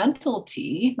nice gentle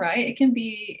tea, right? It can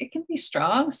be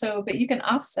strong, but you can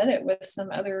offset it with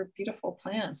some other beautiful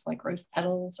plants like rose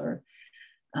petals or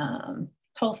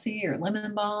tulsi or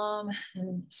lemon balm,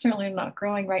 and certainly not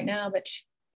growing right now, but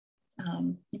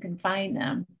you can find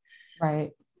them.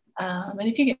 Right. And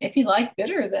if you like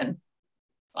bitter, then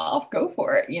I'll go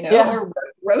for it, or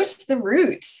roast the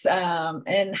roots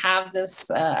and have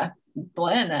this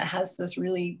blend that has this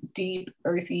really deep,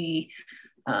 earthy,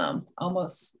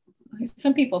 almost,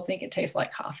 some people think it tastes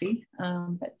like coffee,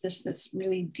 but just this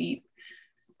really deep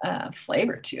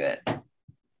flavor to it.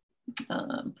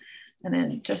 And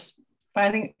then just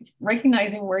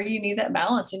recognizing where you need that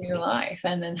balance in your life,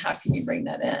 and then how can you bring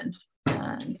that in.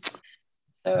 And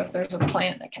So if there's a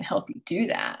plant that can help you do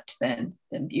that, then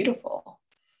beautiful.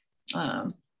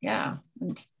 Yeah.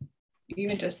 And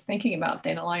even just thinking about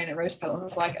dandelion and rose petals, I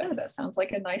was like, oh, that sounds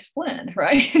like a nice blend,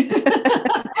 right?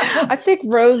 I think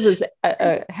roses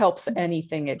helps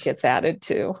anything it gets added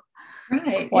to.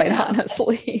 Right. Quite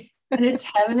honestly. And it's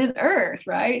heaven and earth,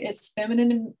 right? It's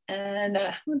feminine and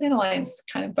well, dandelion's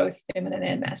kind of both feminine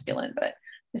and masculine, but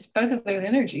it's both of those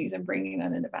energies and bringing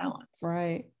that into balance.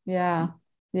 Right. Yeah.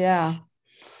 Yeah.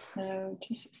 So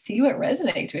just see what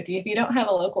resonates with you. If you don't have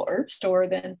a local herb store,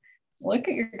 then look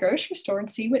at your grocery store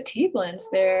and see what tea blends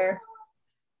there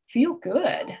feel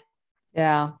good.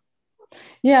 Yeah.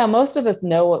 Yeah. Most of us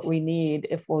know what we need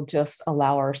if we'll just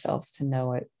allow ourselves to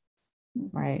know it.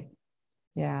 Right.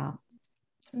 Yeah.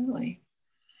 Totally.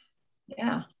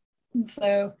 Yeah. And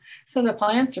so the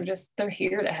plants are just, they're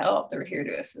here to help. They're here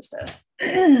to assist us,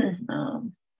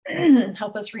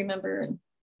 help us remember and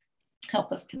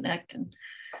help us connect.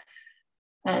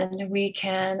 And we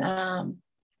can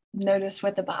notice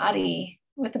what the body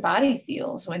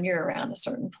feels when you're around a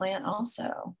certain plant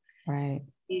also. Right.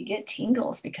 You get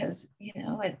tingles because,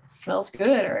 it smells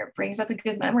good or it brings up a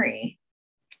good memory.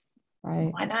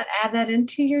 Right. Why not add that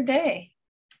into your day?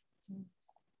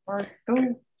 Or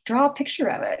go draw a picture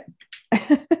of it.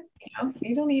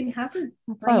 You don't even have to.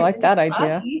 I like that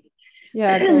idea.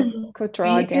 Yeah, go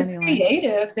draw a dandelion. If you're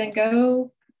creative, then go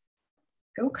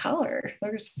color.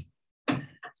 There's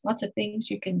lots of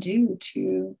things you can do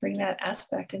to bring that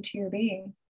aspect into your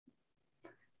being.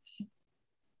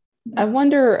 I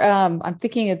wonder, I'm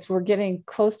thinking we're getting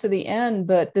close to the end,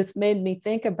 but this made me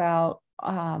think about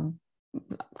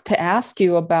to ask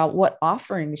you about what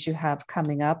offerings you have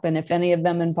coming up and if any of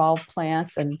them involve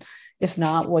plants, and if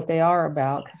not, what they are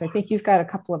about. Because I think you've got a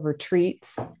couple of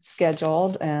retreats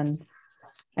scheduled, and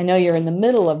I know you're in the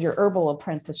middle of your herbal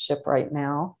apprenticeship right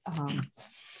now.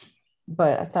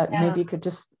 But I thought maybe you could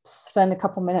just spend a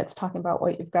couple minutes talking about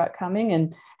what you've got coming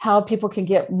and how people can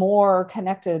get more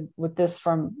connected with this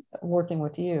from working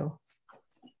with you.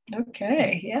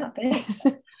 Okay. Yeah. Thanks.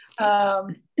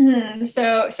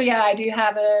 So yeah, I do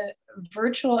have a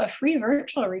free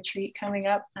virtual retreat coming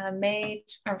up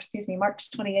March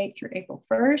 28th through April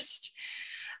 1st.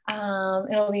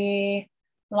 It'll be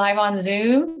live on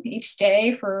Zoom each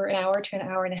day for an hour to an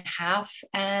hour and a half.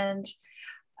 And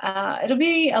it'll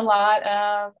be a lot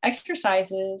of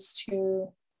exercises to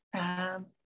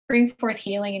bring forth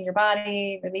healing in your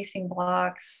body, releasing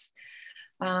blocks,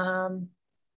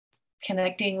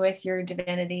 connecting with your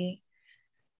divinity.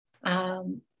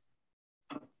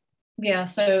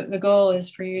 So the goal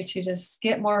is for you to just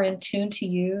get more in tune to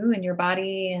you and your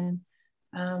body and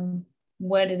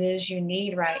what it is you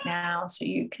need right now, so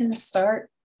you can start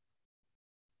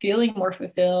feeling more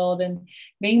fulfilled and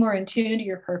being more in tune to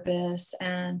your purpose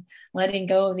and letting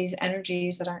go of these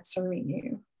energies that aren't serving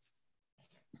you.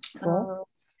 Cool.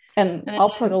 And I'll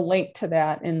put a link to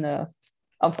that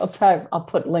I'll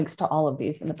put links to all of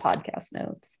these in the podcast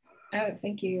notes. Oh,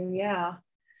 thank you. Yeah.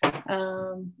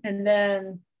 And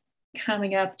then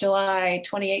coming up July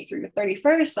 28th through the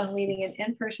 31st, I'm leading an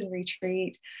in-person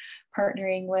retreat,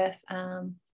 partnering with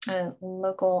a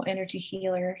local energy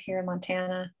healer here in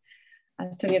Montana.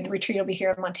 So the retreat will be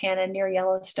here in Montana near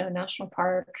Yellowstone National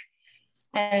Park.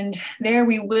 And there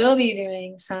we will be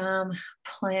doing some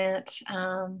plant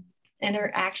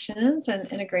interactions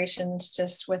and integrations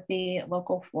just with the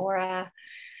local flora.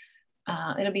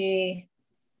 It'll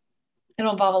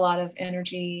involve a lot of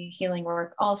energy healing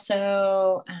work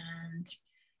also. And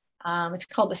it's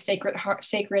called the Sacred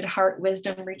Heart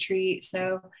Wisdom Retreat.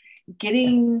 So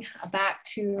getting back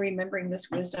to remembering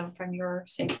this wisdom from your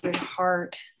sacred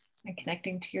heart and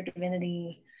connecting to your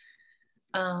divinity.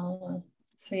 So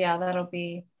yeah, that'll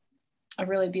be a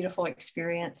really beautiful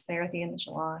experience there at the end of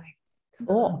July.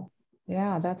 Cool.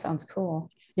 Yeah, that sounds cool.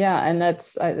 Yeah, and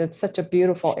that's such a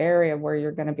beautiful area where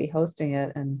you're going to be hosting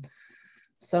it, and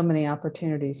so many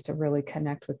opportunities to really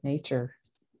connect with nature.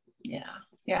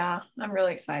 Yeah, I'm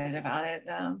really excited about it.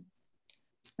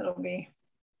 It'll be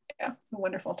a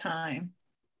wonderful time.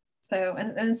 So,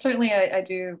 and certainly I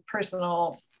do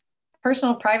personal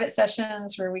private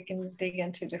sessions where we can dig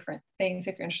into different things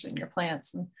if you're interested in your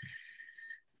plants, and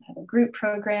I have a group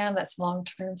program that's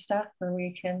long-term stuff where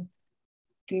we can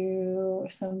do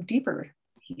some deeper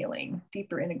healing,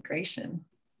 deeper integration.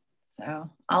 So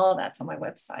all of that's on my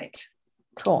website.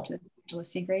 Cool.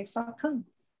 AngelaSegraves.com.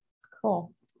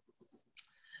 Cool.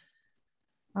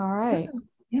 All right. So,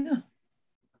 yeah.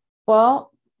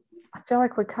 Well, I feel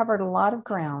like we covered a lot of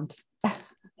ground.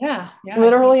 Yeah.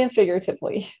 Literally and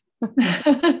figuratively.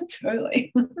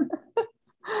 Totally.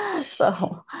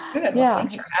 So good. Yeah. Well,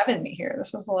 thanks for having me here.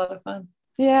 This was a lot of fun.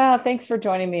 Yeah, thanks for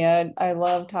joining me. I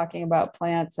love talking about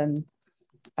plants and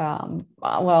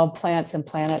plants and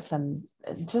planets, and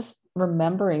just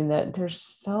remembering that there's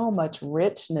so much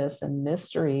richness and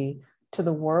mystery to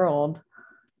the world.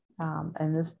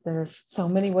 And there's so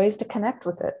many ways to connect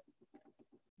with it.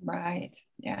 Right.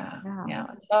 Yeah. Yeah, Yeah.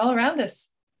 It's all around us.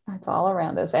 it's all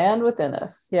around us and within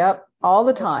us. Yep, all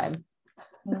the time.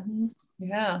 Mm-hmm.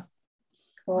 Yeah.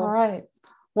 All Cool. right.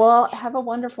 Well, have a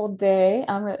wonderful day.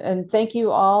 And thank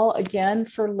you all again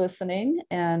for listening.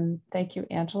 And thank you,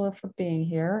 Angela, for being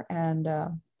here. And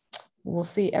we'll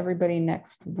see everybody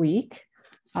next week.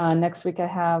 Next week, I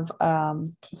have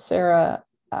Sarah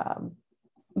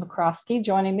McCroskey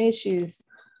joining me. She's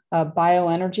a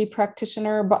bioenergy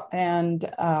practitioner and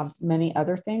many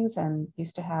other things, and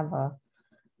used to have a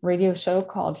radio show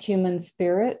called Human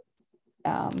Spirit.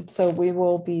 So we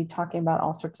will be talking about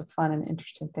all sorts of fun and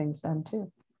interesting things then too.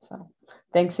 So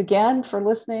thanks again for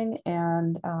listening,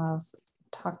 and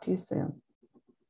talk to you soon.